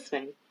you're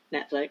listening,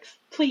 Netflix,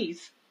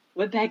 please,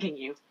 we're begging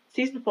you.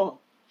 Season 4.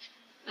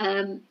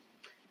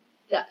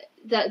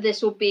 That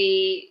this will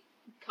be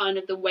kind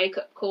of the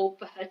wake-up call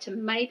for her to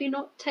maybe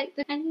not take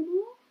them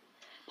anymore.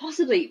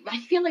 Possibly. I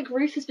feel like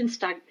Ruth has been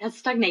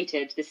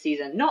stagnated this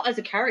season. Not as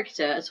a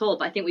character at all,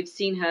 but I think we've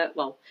seen her,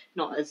 well,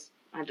 not as,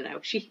 I don't know,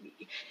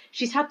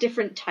 she's had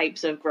different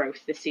types of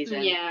growth this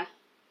season. Yeah.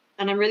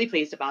 And I'm really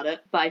pleased about it,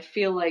 but I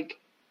feel like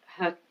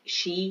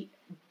she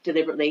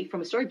deliberately, from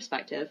a story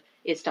perspective,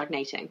 is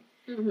stagnating.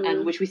 Mm-hmm.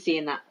 And which we see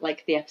in that,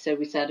 like the episode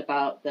we said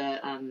about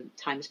the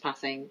times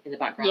passing in the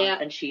background, Yeah.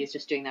 and she is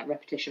just doing that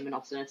repetition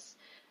monotonous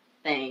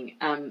thing,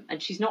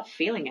 and she's not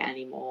feeling it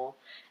anymore.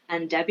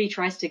 And Debbie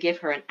tries to give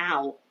her an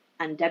out,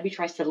 and Debbie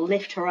tries to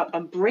lift her up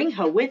and bring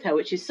her with her,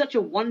 which is such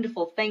a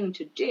wonderful thing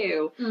to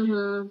do,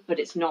 Mm-hmm. but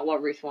it's not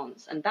what Ruth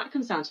wants. And that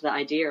comes down to that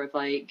idea of,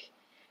 like,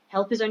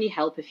 help is only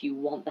help if you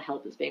want the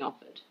help that's being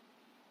offered.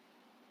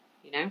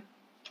 You know?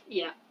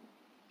 Yeah.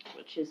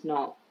 Which is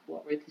not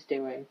what Ruth is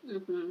doing,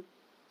 Mm-hmm.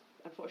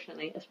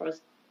 unfortunately, as far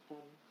as...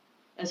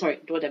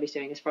 what Debbie's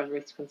doing as far as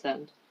Ruth's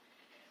concerned.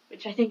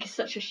 Which I think is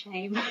such a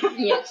shame.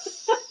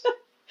 Yes.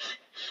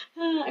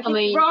 I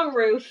mean- you're wrong,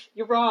 Ruth.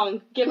 You're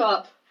wrong. Give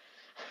up.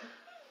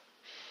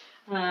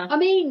 I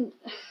mean,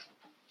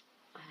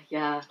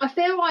 Yeah. I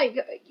feel like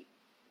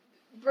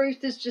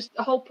Ruth is just,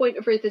 the whole point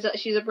of Ruth is that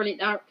she's a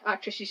brilliant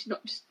actress. She's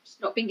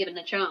not been given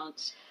a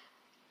chance,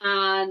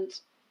 and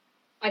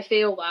I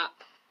feel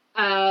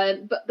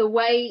that. But the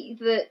way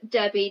that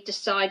Debbie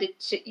decided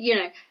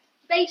to,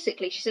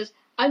 basically she says,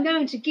 "I'm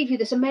going to give you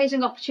this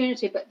amazing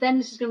opportunity, but then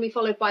this is going to be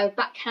followed by a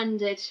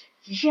backhanded."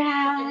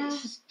 Yeah.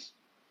 It's just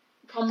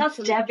That's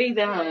Debbie,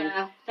 though.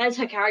 Yeah. That's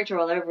her character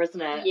all over,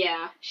 isn't it?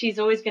 Yeah. She's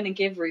always going to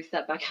give Ruth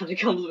that backhanded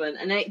compliment,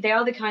 and they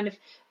are the kind of...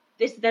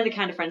 They're the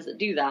kind of friends that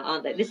do that,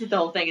 aren't they? This is the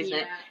whole thing, isn't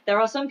it? Yeah. There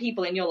are some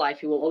people in your life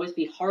who will always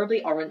be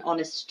horribly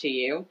honest to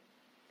you.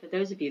 For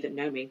those of you that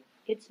know me,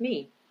 it's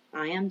me.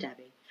 I am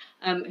Debbie.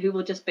 Who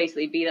will just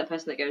basically be that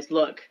person that goes,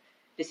 look,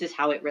 this is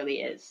how it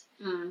really is.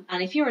 Mm.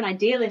 And if you're an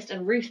idealist,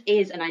 and Ruth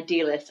is an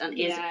idealist, and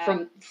is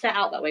Yeah. set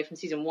out that way from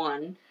season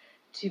 1,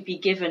 to be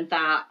given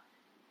that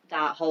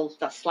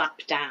slap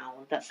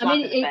down, that slap I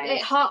mean, in the it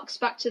face. harks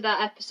back to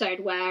that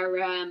episode where,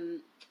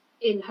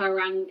 in her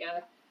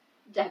anger,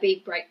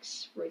 Debbie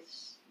breaks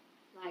Ruth's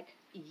leg.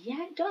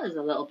 Yeah, it does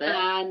a little bit.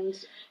 And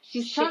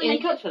She's trying to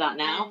make up for that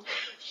now.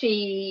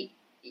 she's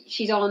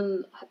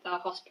on the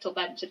hospital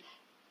bed and said,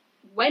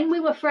 "When we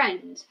were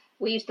friends,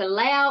 we used to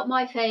lay out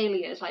my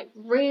failures, like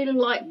really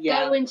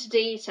Yeah. go into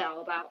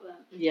detail about them,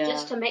 Yeah.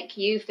 just to make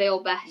you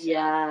feel better."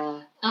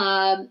 Yeah.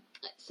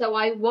 So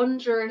I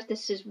wonder if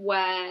this is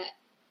where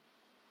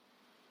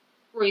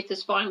Ruth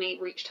has finally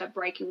reached her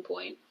breaking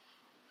point,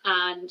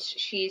 and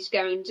she's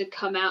going to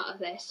come out of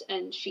this,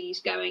 and she's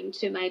going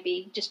to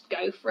maybe just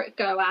go for it,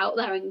 go out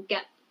there and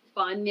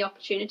find the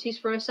opportunities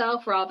for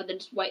herself rather than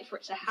just wait for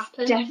it to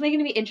happen. Definitely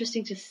going to be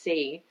interesting to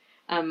see.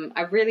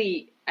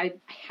 I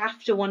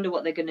have to wonder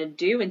what they're going to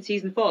do in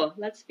season 4.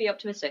 Let's be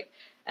optimistic.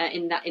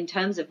 In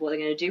terms of what they're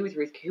going to do with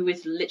Ruth, who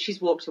is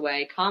she's walked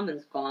away,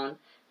 Carmen's gone.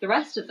 The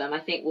rest of them, I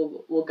think,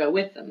 will go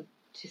with them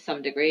to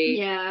some degree.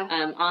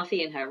 Yeah.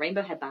 Arthie in her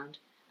rainbow headband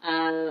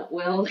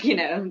will,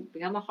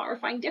 become a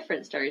horrifying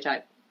different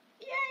stereotype.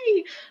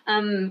 Yay!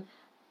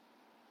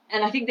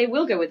 And I think they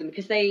will go with them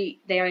because they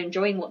are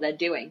enjoying what they're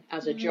doing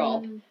as a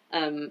job.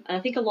 And I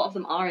think a lot of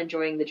them are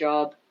enjoying the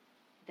job.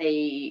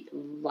 They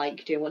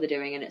like doing what they're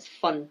doing, and it's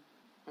fun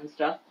and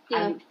stuff.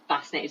 Yeah. I'm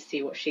fascinated to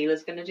see what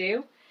Sheila's going to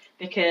do,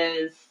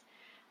 because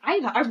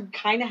I'm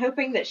kind of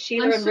hoping that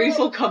Sheila and Ruth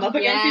will come up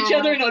against each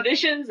other in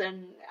auditions,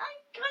 and I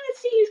kind of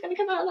see who's going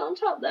to come out on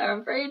top there,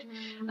 I'm afraid,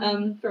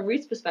 from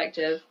Ruth's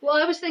perspective. Well,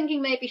 I was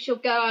thinking maybe she'll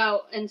go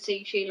out and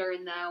see Sheila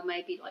in there, or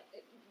maybe like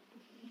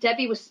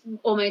Debbie was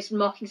almost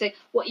mocking, saying,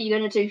 "What are you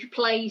going to do?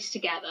 Plays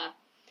together,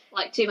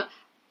 like too much."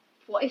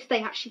 What if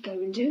they actually go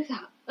and do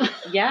that?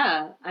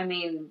 Yeah, I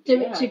mean... Do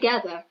yeah. it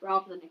together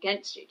rather than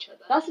against each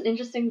other. That's an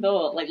interesting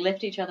thought, like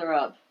lift each other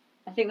up.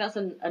 I think that's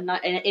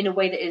in a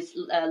way that is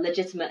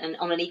legitimate and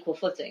on an equal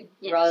footing,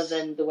 Yes. rather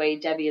than the way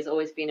Debbie has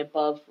always been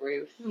above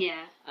Ruth.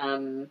 Yeah.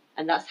 And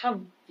that's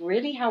how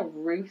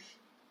Ruth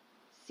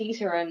sees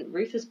her, and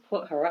Ruth has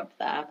put her up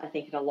there, I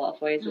think, in a lot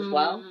of ways as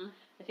well.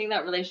 I think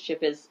that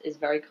relationship is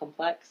very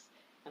complex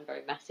and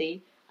very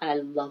messy, and I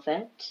love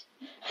it.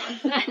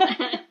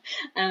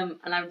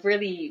 And I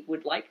really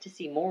would like to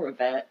see more of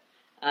it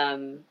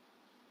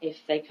if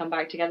they come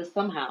back together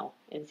somehow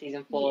in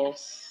season 4,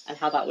 Yes. and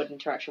how that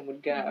interaction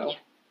would go. Yeah.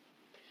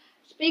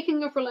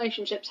 Speaking of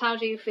relationships, how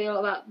do you feel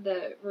about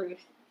the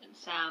Ruth and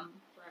Sam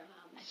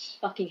romance?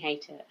 Fucking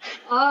hate it.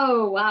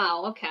 Oh,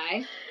 wow,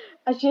 okay.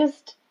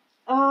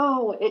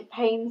 It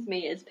pains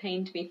me. It's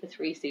pained me for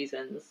 3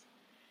 seasons.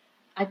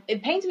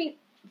 It pains me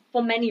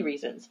for many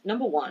reasons.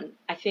 Number 1,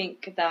 I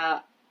think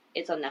that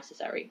it's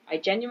unnecessary. I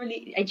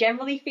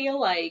generally feel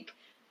like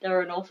there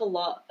are an awful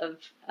lot of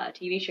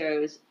TV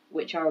shows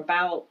which are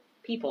about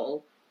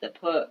people that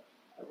put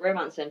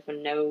romance in for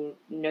no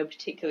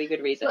particularly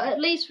good reason. But at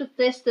least with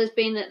this, there's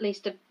been at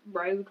least a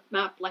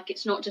roadmap. Like,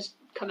 it's not just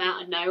come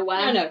out of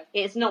nowhere. No,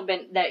 it's not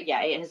been there.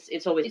 Yeah,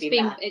 it's always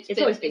been there.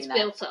 It's always been there.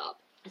 built up.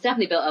 It's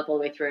definitely built up all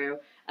the way through.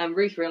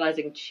 Ruth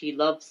realising she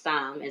loves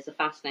Sam is a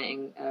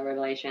fascinating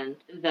revelation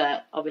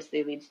that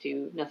obviously leads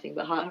to nothing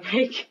but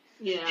heartbreak.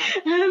 Yeah.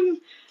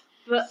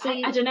 But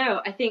See- I don't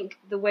know. I think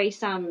the way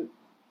Sam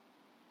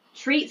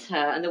treats her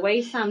and the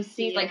way Sam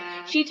sees, like,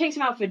 Yeah. she takes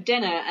him out for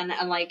dinner, and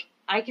like,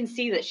 I can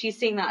see that she's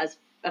seeing that as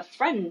a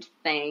friend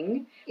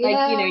thing. Like,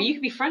 Yeah. you know, you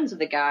could be friends with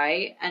the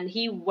guy, and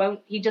he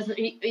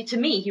to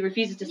me, he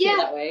refuses to see it Yeah.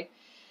 that way.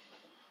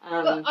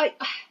 But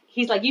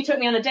He's like, you took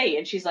me on a date,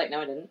 and she's like,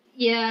 no, I didn't.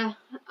 yeah.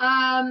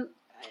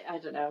 I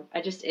don't know.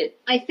 I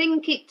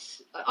think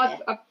it's.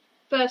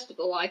 First of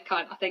all, I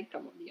think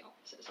I'm on the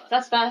opposite side.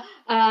 That's fair.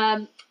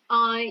 I'm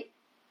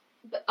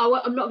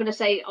not going to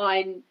say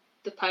I'm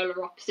the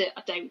polar opposite.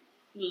 I don't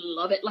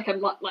love it. Like, I'm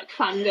like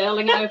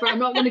fangirling over. I'm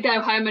not going to go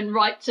home and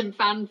write some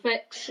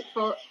fanfics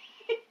for,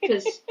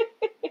 because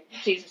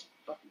Jesus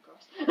fucking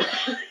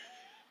Christ.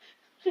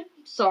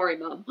 Sorry,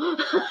 Mum.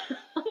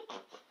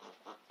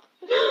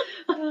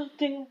 Oh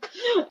dear.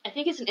 I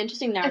think it's an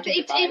interesting narrative.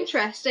 It's device.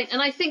 interesting,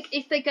 and I think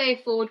if they go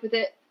forward with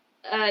it,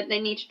 they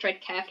need to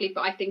tread carefully.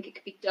 But I think it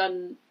could be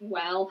done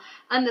well.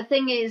 And the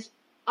thing is,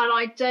 and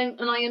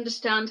I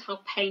understand how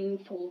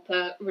painful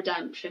the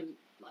redemption,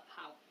 like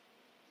how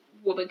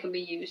woman can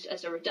be used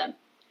as a redemptive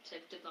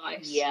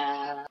device.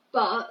 Yeah.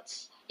 But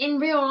in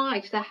real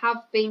life, there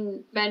have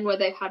been men where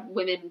they've had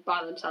women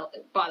by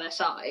their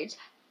sides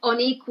on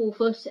equal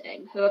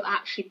footing who have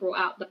actually brought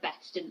out the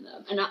best in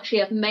them and actually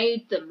have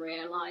made them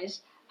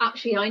realise,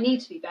 actually, I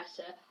need to be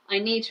better. I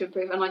need to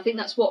improve. And I think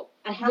that's what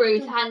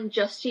Ruth and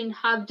Justine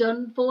have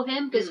done for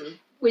him, because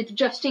with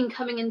Justine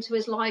coming into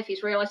his life,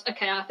 he's realised,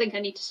 okay, I think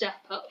I need to step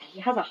up. He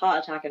has a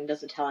heart attack and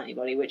doesn't tell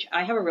anybody, which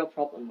I have a real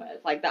problem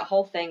with. Like, that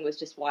whole thing was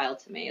just wild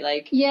to me.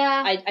 Like,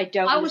 Yeah. I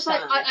don't I was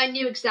understand. like, I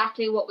knew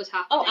exactly what was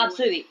happening. Oh,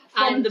 absolutely.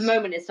 From And- the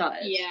moment it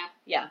started. Yeah.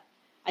 Yeah.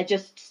 I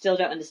just still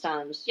don't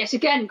understand. Yes,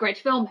 again, great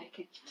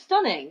filmmaking.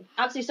 Stunning.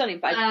 Absolutely stunning.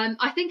 But I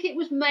I think it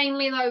was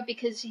mainly, though,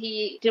 because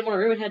he didn't want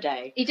to ruin her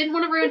day. didn't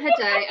want to ruin her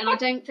day, and I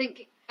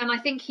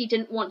think he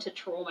didn't want to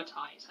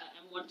traumatise her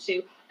and want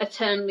to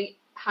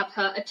have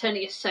her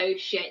eternally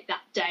associate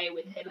that day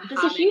with him.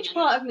 There's a huge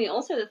part of me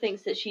also that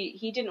thinks that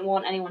he didn't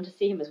want anyone to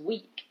see him as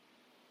weak.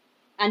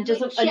 And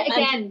doesn't Which,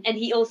 again- and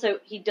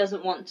he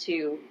doesn't want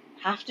to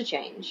have to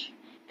change.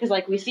 Because,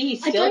 like, we see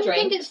he's I still don't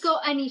drinks. think it's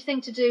got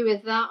anything to do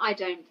with that. I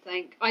don't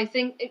think. I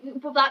think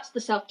that's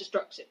the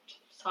self-destructive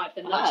side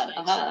of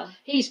the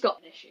He's got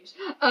issues,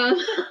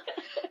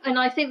 and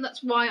I think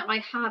that's why I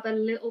have a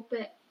little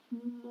bit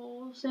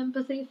more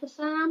sympathy for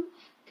Sam,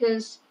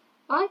 because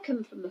I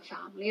come from a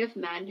family of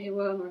men who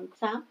were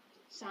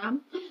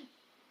Sam.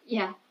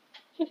 Yeah.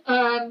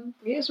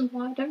 Reason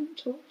why I don't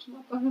talk to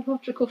my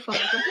biological father.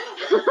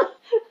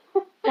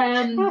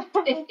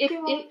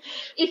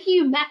 If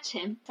you met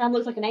him, Sam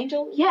looks like an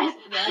angel? Yeah.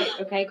 Right,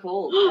 okay,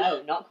 cool.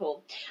 No, not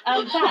cool.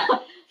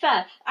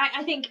 Fair.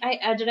 I think,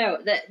 I don't know,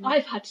 that...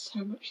 I've had so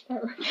much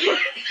therapy.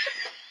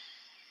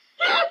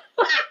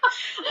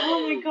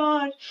 Oh my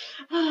god.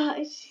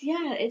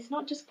 It's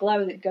not just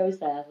Glow that goes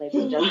there,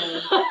 ladies and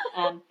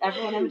gentlemen.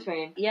 Everyone in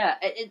between. Yeah,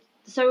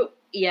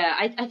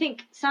 I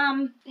think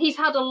Sam... He's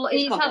had a lot.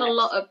 He's He's had a complex.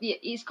 lot of.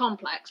 He's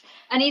complex,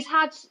 and he's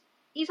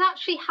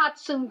actually had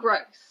some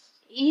growth.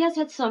 He has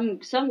had some,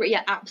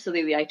 yeah,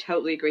 absolutely, I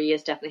totally agree, he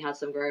has definitely had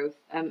some growth.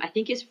 I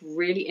think it's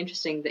really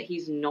interesting that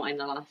he's not in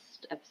the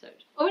last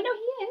episode. Oh no,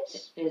 he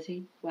is. Is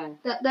he? Where?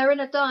 They're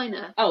in a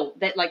diner. Oh,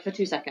 like for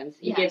 2 seconds.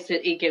 He Yeah.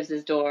 gives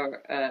his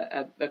door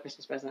a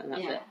Christmas present, and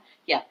that's Yeah. it.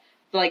 Yeah.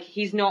 But, like,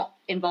 he's not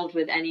involved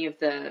with any of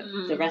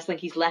the wrestling.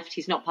 He's left.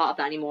 He's not part of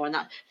that anymore. And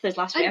that for those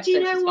last few And do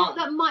episodes, you know he's what?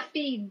 gone. That might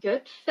be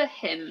good for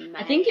him.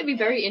 I think it'd be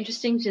very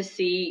interesting to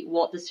see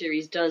what the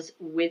series does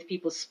with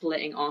people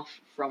splitting off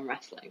from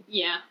wrestling.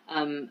 Yeah.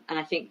 And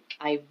I think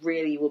I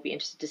really will be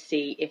interested to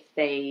see if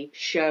they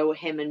show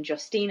him and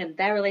Justine and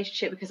their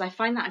relationship, because I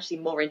find that actually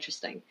more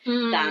interesting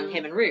than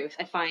him and Ruth.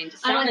 I find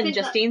Sam I and think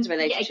Justine's that-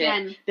 relationship, yeah,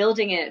 again.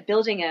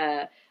 building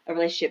a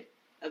relationship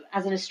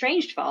as an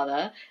estranged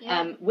father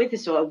with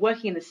his daughter,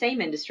 working in the same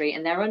industry,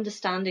 and their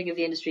understanding of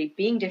the industry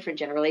being different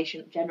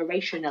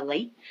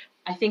generationally,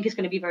 I think is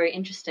going to be very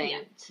interesting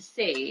to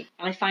see,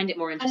 and I find it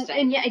more interesting.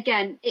 And yet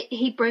again,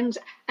 he brings,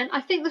 and I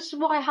think this is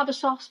why I have a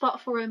soft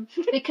spot for him,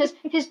 because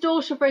his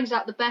daughter brings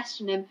out the best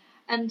in him.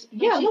 And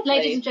lovely.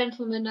 ladies and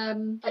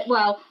gentlemen,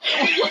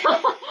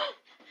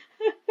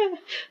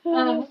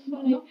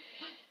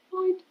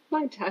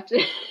 my dad.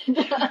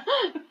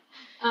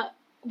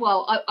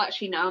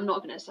 Actually, no, I'm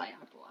not going to say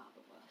I brought out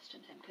the worst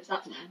in him, because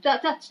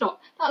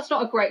that's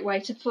not a great way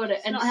to put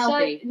it. It's not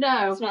healthy.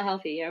 No, It's not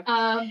healthy, yeah.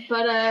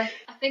 but I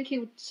think he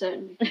would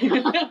certainly.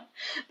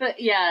 But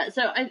yeah,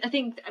 so I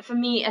think for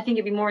me, I think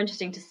it'd be more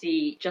interesting to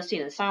see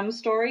Justine and Sam's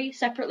story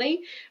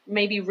separately,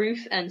 maybe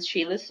Ruth and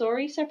Sheila's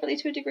story separately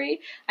to a degree.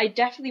 I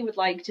definitely would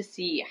like to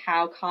see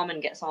how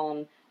Carmen gets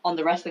on on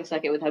the wrestling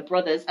circuit with her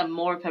brothers, and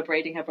more of her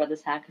braiding her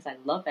brother's hair because I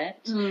love it.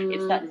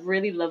 It's that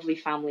really lovely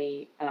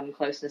family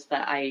closeness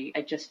that I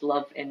just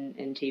love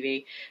in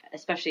TV,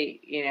 especially,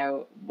 you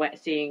know,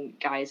 seeing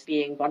guys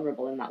being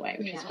vulnerable in that way,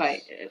 which is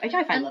quite, which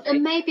I find lovely.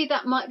 And maybe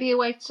that might be a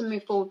way to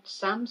move forward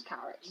Sam's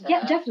character.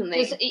 Yeah,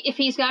 definitely. Because if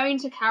he's going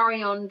to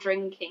carry on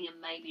drinking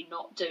and maybe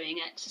not doing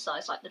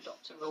exercise like the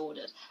doctor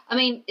ordered, I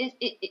mean,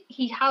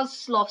 he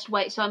has lost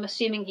weight, so I'm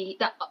assuming he's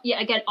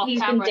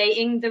been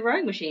dating the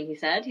rowing machine. He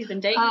said he's been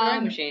dating the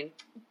rowing machine.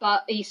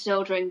 But he's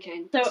still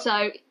drinking.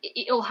 So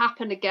it'll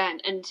happen again,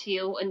 and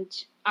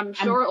I'm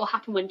sure it'll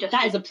happen when just...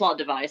 That is a plot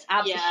device.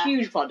 Absolutely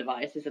huge plot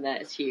device, isn't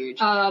it? It's huge.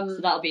 So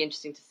that'll be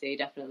interesting to see,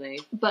 definitely.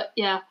 But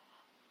yeah,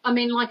 I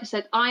mean, like I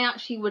said, I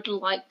actually would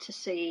like to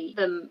see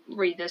them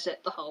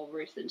revisit the whole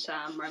Ruth and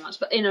Sam romance,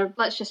 but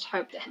let's just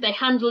hope that they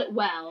handle it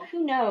well.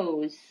 Who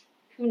knows?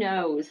 Who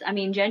knows? I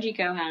mean, Genji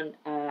Gohan,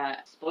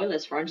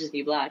 spoilers for Orange is the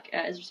New Black,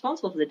 is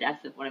responsible for the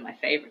death of one of my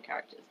favourite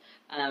characters,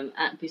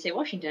 at Busey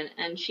Washington,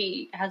 and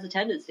she has a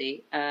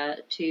tendency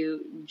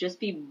to just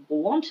be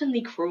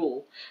wantonly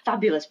cruel.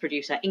 Fabulous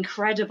producer,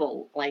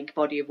 incredible, like,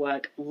 body of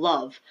work,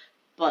 love.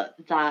 But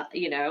that,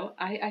 you know,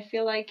 I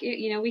feel like,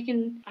 you know,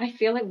 I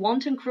feel like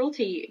wanton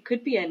cruelty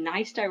could be a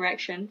nice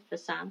direction for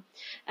Sam.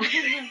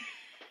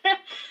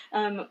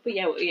 But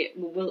yeah,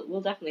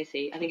 we'll definitely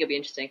see. I think it'll be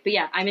interesting. But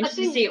yeah, I'm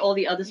interested to see all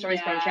the other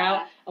stories branch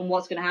out and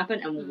what's going to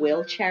happen. And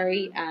will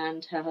Cherry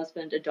and her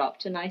husband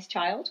adopt a nice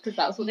child? Because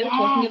that's what they were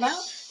talking about.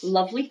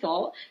 Lovely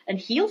thought. And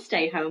he'll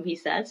stay home, he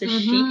said, so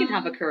she can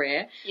have a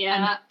career. Yeah.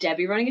 And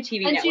Debbie running a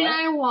TV network. And do you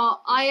know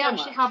what? I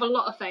actually have a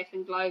lot of faith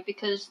in Glow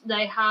because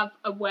they have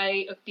a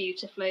way of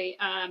beautifully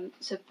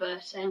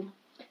subverting.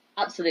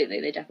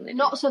 Absolutely, they definitely do.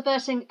 Not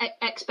subverting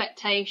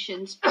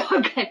expectations.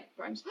 Okay,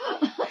 friends.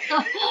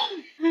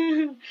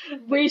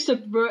 We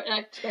subvert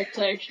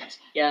expectations.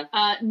 Yeah.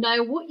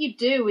 No, what you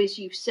do is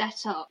you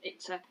set up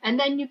and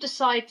then you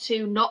decide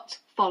to not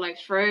follow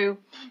through.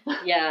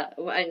 Yeah,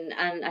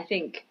 and I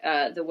think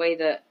the way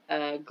that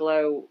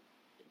Glow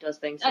does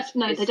things.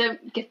 They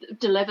don't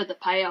deliver the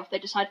payoff. They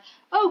decide,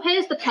 oh,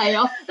 here's the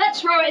payoff. Let's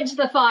throw it into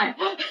the fire.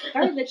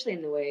 Very literally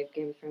in the way of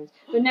Game of Thrones.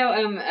 But no,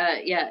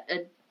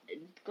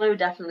 Glow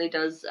definitely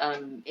does.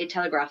 It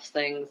telegraphs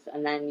things,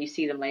 and then you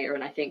see them later,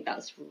 and I think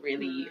that's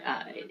really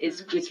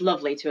it's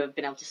lovely to have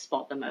been able to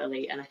spot them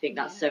early, and I think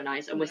that's so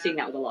nice. And we're seeing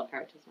that with a lot of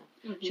characters now.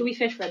 Should we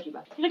fish Reggie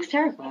back? He looks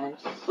terrified.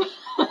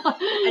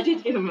 I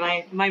did give him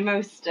my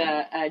most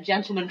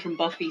gentleman from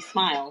Buffy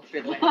smile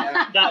through the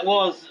window. That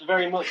was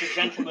very much a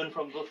gentleman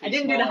from Buffy. I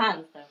didn't do the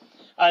hands though.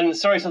 And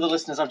sorry to the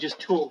listeners, I've just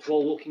talked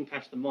while walking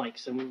past the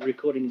mics, and we're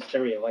recording in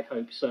stereo. I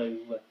hope so.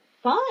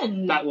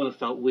 Fun. That would have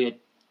felt weird.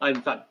 In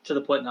fact, to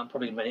the point that I'm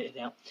probably going to edit it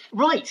out.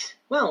 Right.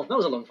 Well, that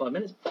was a long 5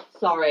 minutes.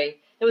 Sorry.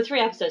 There were 3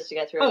 episodes to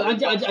get through. Oh,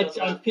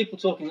 I people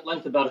talking at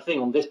length about a thing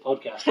on this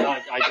podcast.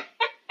 I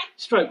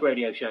stroke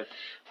radio show.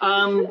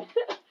 And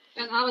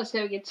I was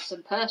going into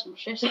some personal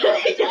shit.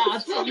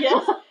 Yes.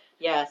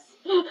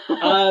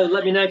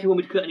 Let me know if you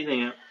want me to cut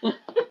anything out.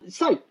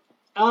 So,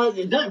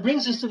 that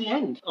brings us to the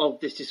end of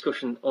this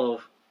discussion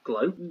of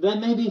Glow. There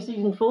may be a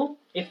season 4.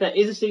 If there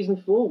is a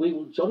season 4, we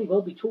will jolly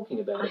well be talking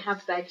about it. I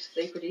have begged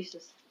the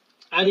producers.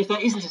 And if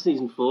there isn't a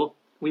season 4,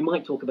 we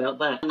might talk about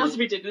that. As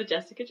we did with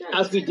Jessica Jones.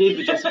 As we did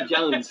with Jessica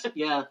Jones,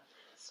 yeah.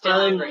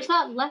 Was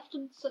that left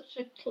on such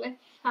a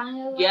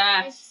cliffhanger?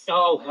 Yes.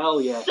 Oh,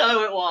 hell yeah.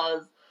 So it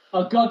was.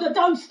 Oh, God,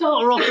 don't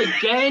start her off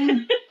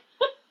again.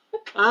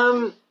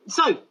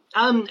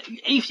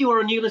 If you are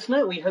a new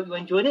listener, we hope you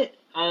enjoyed it.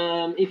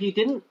 If you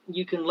didn't,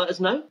 you can let us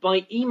know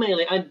by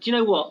emailing. And do you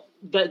know what?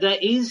 There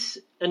is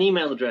an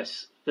email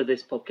address for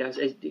this podcast.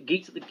 It's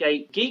Geeks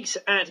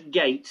at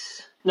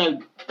Gates.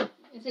 No.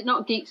 Is it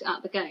not Geeks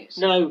at the Gates?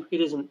 No,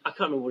 it isn't. I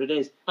can't remember what it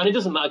is. And it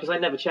doesn't matter because I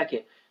never check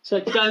it. So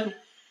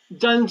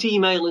don't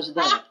email us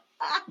that.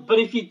 But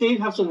if you do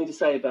have something to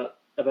say about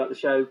the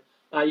show,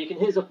 you can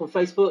hit us up on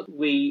Facebook.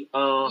 You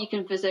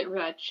can visit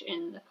Reg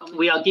in the comments.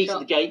 We are Geeks at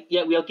the Gate.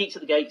 Yeah, we are Geeks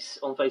at the Gates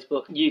on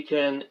Facebook. You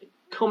can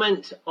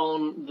comment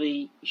on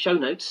the show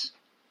notes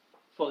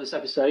for this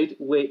episode,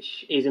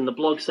 which is in the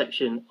blog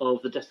section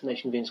of the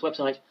Destination Venus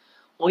website.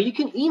 Or you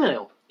can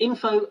email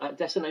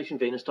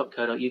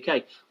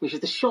info@destinationvenus.co.uk, which is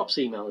the shop's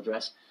email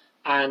address,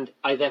 and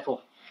I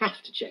therefore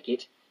have to check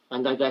it,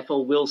 and I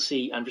therefore will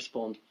see and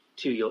respond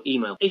to your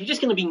email. If you're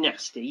just going to be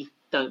nasty,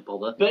 don't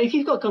bother. But if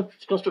you've got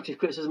constructive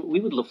criticism,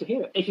 we would love to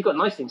hear it. If you've got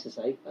nice things to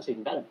say, that's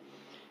even better.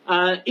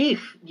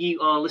 If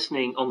you are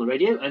listening on the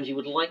radio and you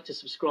would like to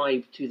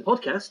subscribe to the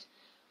podcast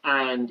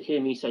and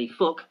hear me say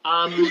fuck,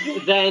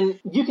 then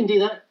you can do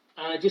that.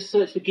 Just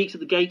search for Geeks at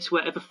the Gates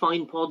wherever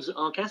fine pods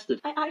are casted.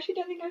 I actually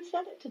don't think I've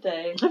said it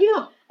today. Have you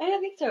not? I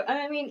don't think so.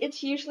 I mean,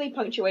 it's usually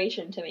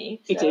punctuation to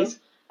me. So it is.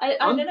 I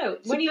don't know.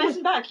 When you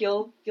listen back,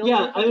 you'll.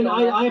 Yeah, I mean,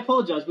 I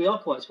apologise. We are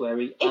quite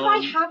sweary. If I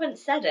haven't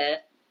said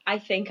it, I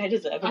think I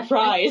deserve a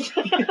prize.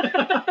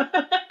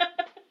 I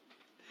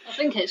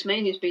think it's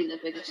me who's been the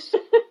biggest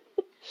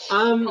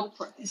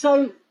culprit.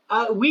 So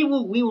we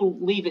will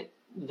leave it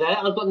there.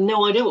 I've got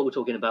no idea what we're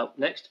talking about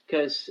next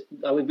because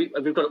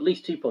we've got at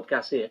least 2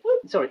 podcasts here.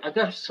 Sorry, I'm going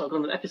to have to start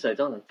calling them episodes,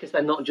 aren't I? Because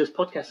they're not just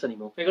podcasts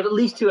anymore. We've got at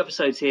least 2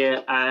 episodes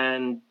here,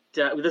 and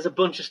there's a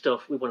bunch of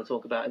stuff we want to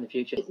talk about in the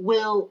future.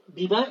 We'll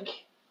be back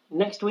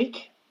next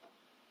week.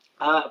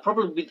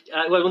 Probably with,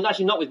 well,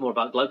 actually not with more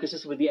about Glow, because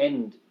this is with the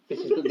end. This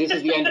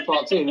is the end of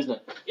part 2, isn't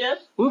it? Yes.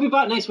 We'll be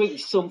back next week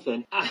with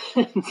something.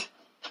 And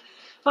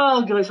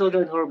oh god, it's all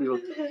going horribly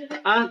wrong.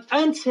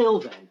 Until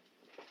then,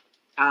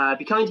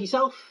 be kind to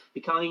yourself,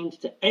 be kind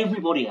to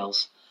everybody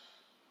else,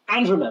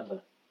 and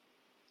remember,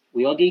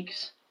 we are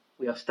geeks,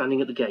 we are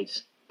standing at the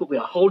gates, but we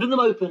are holding them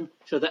open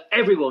so that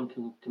everyone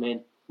can come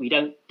in. We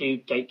don't do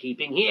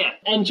gatekeeping here.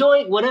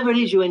 Enjoy whatever it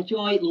is you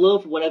enjoy,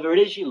 love whatever it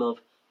is you love.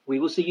 We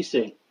will see you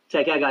soon.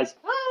 Take care, guys.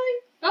 Bye.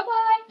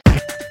 Bye-bye.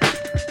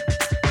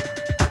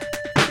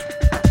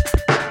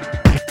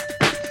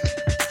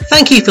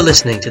 Thank you for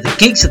listening to the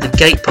Geeks at the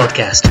Gate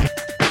podcast.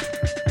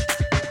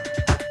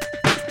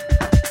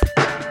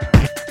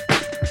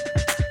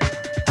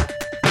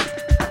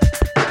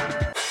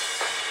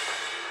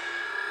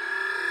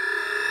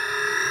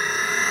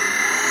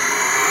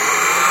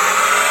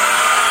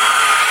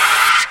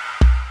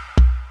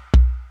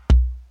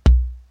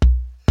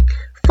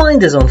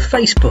 Find us on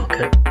Facebook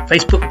at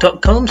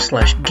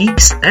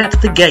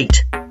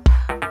facebook.com/geeksatthegate,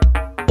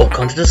 or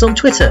contact us on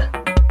Twitter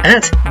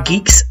at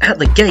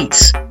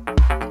geeksatthegates,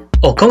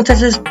 or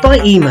contact us by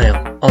email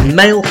on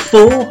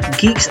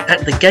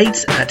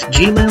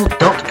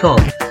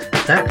mail4geeksatthegates@gmail.com.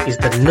 That is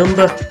the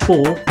number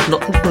 4,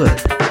 not the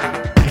word.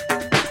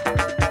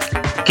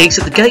 Geeks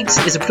at the Gates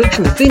is a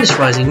production of Venus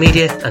Rising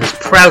Media and is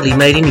proudly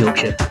made in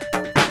Yorkshire.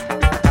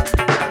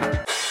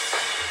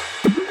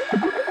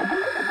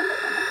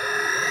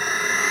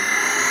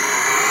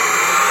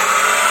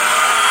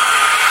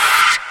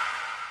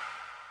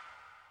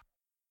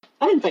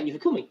 I didn't thank you for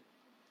coming.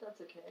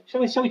 That's okay.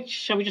 Shall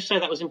we just say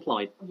that was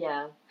implied?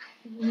 Yeah.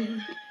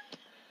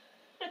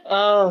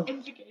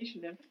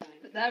 Implication every time.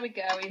 But there we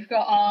go. We've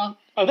got our.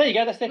 Oh, there you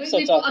go. That's the episode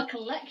We've title. got a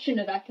collection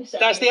of episodes.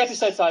 That's the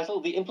episode title.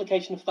 The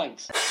implication of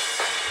thanks.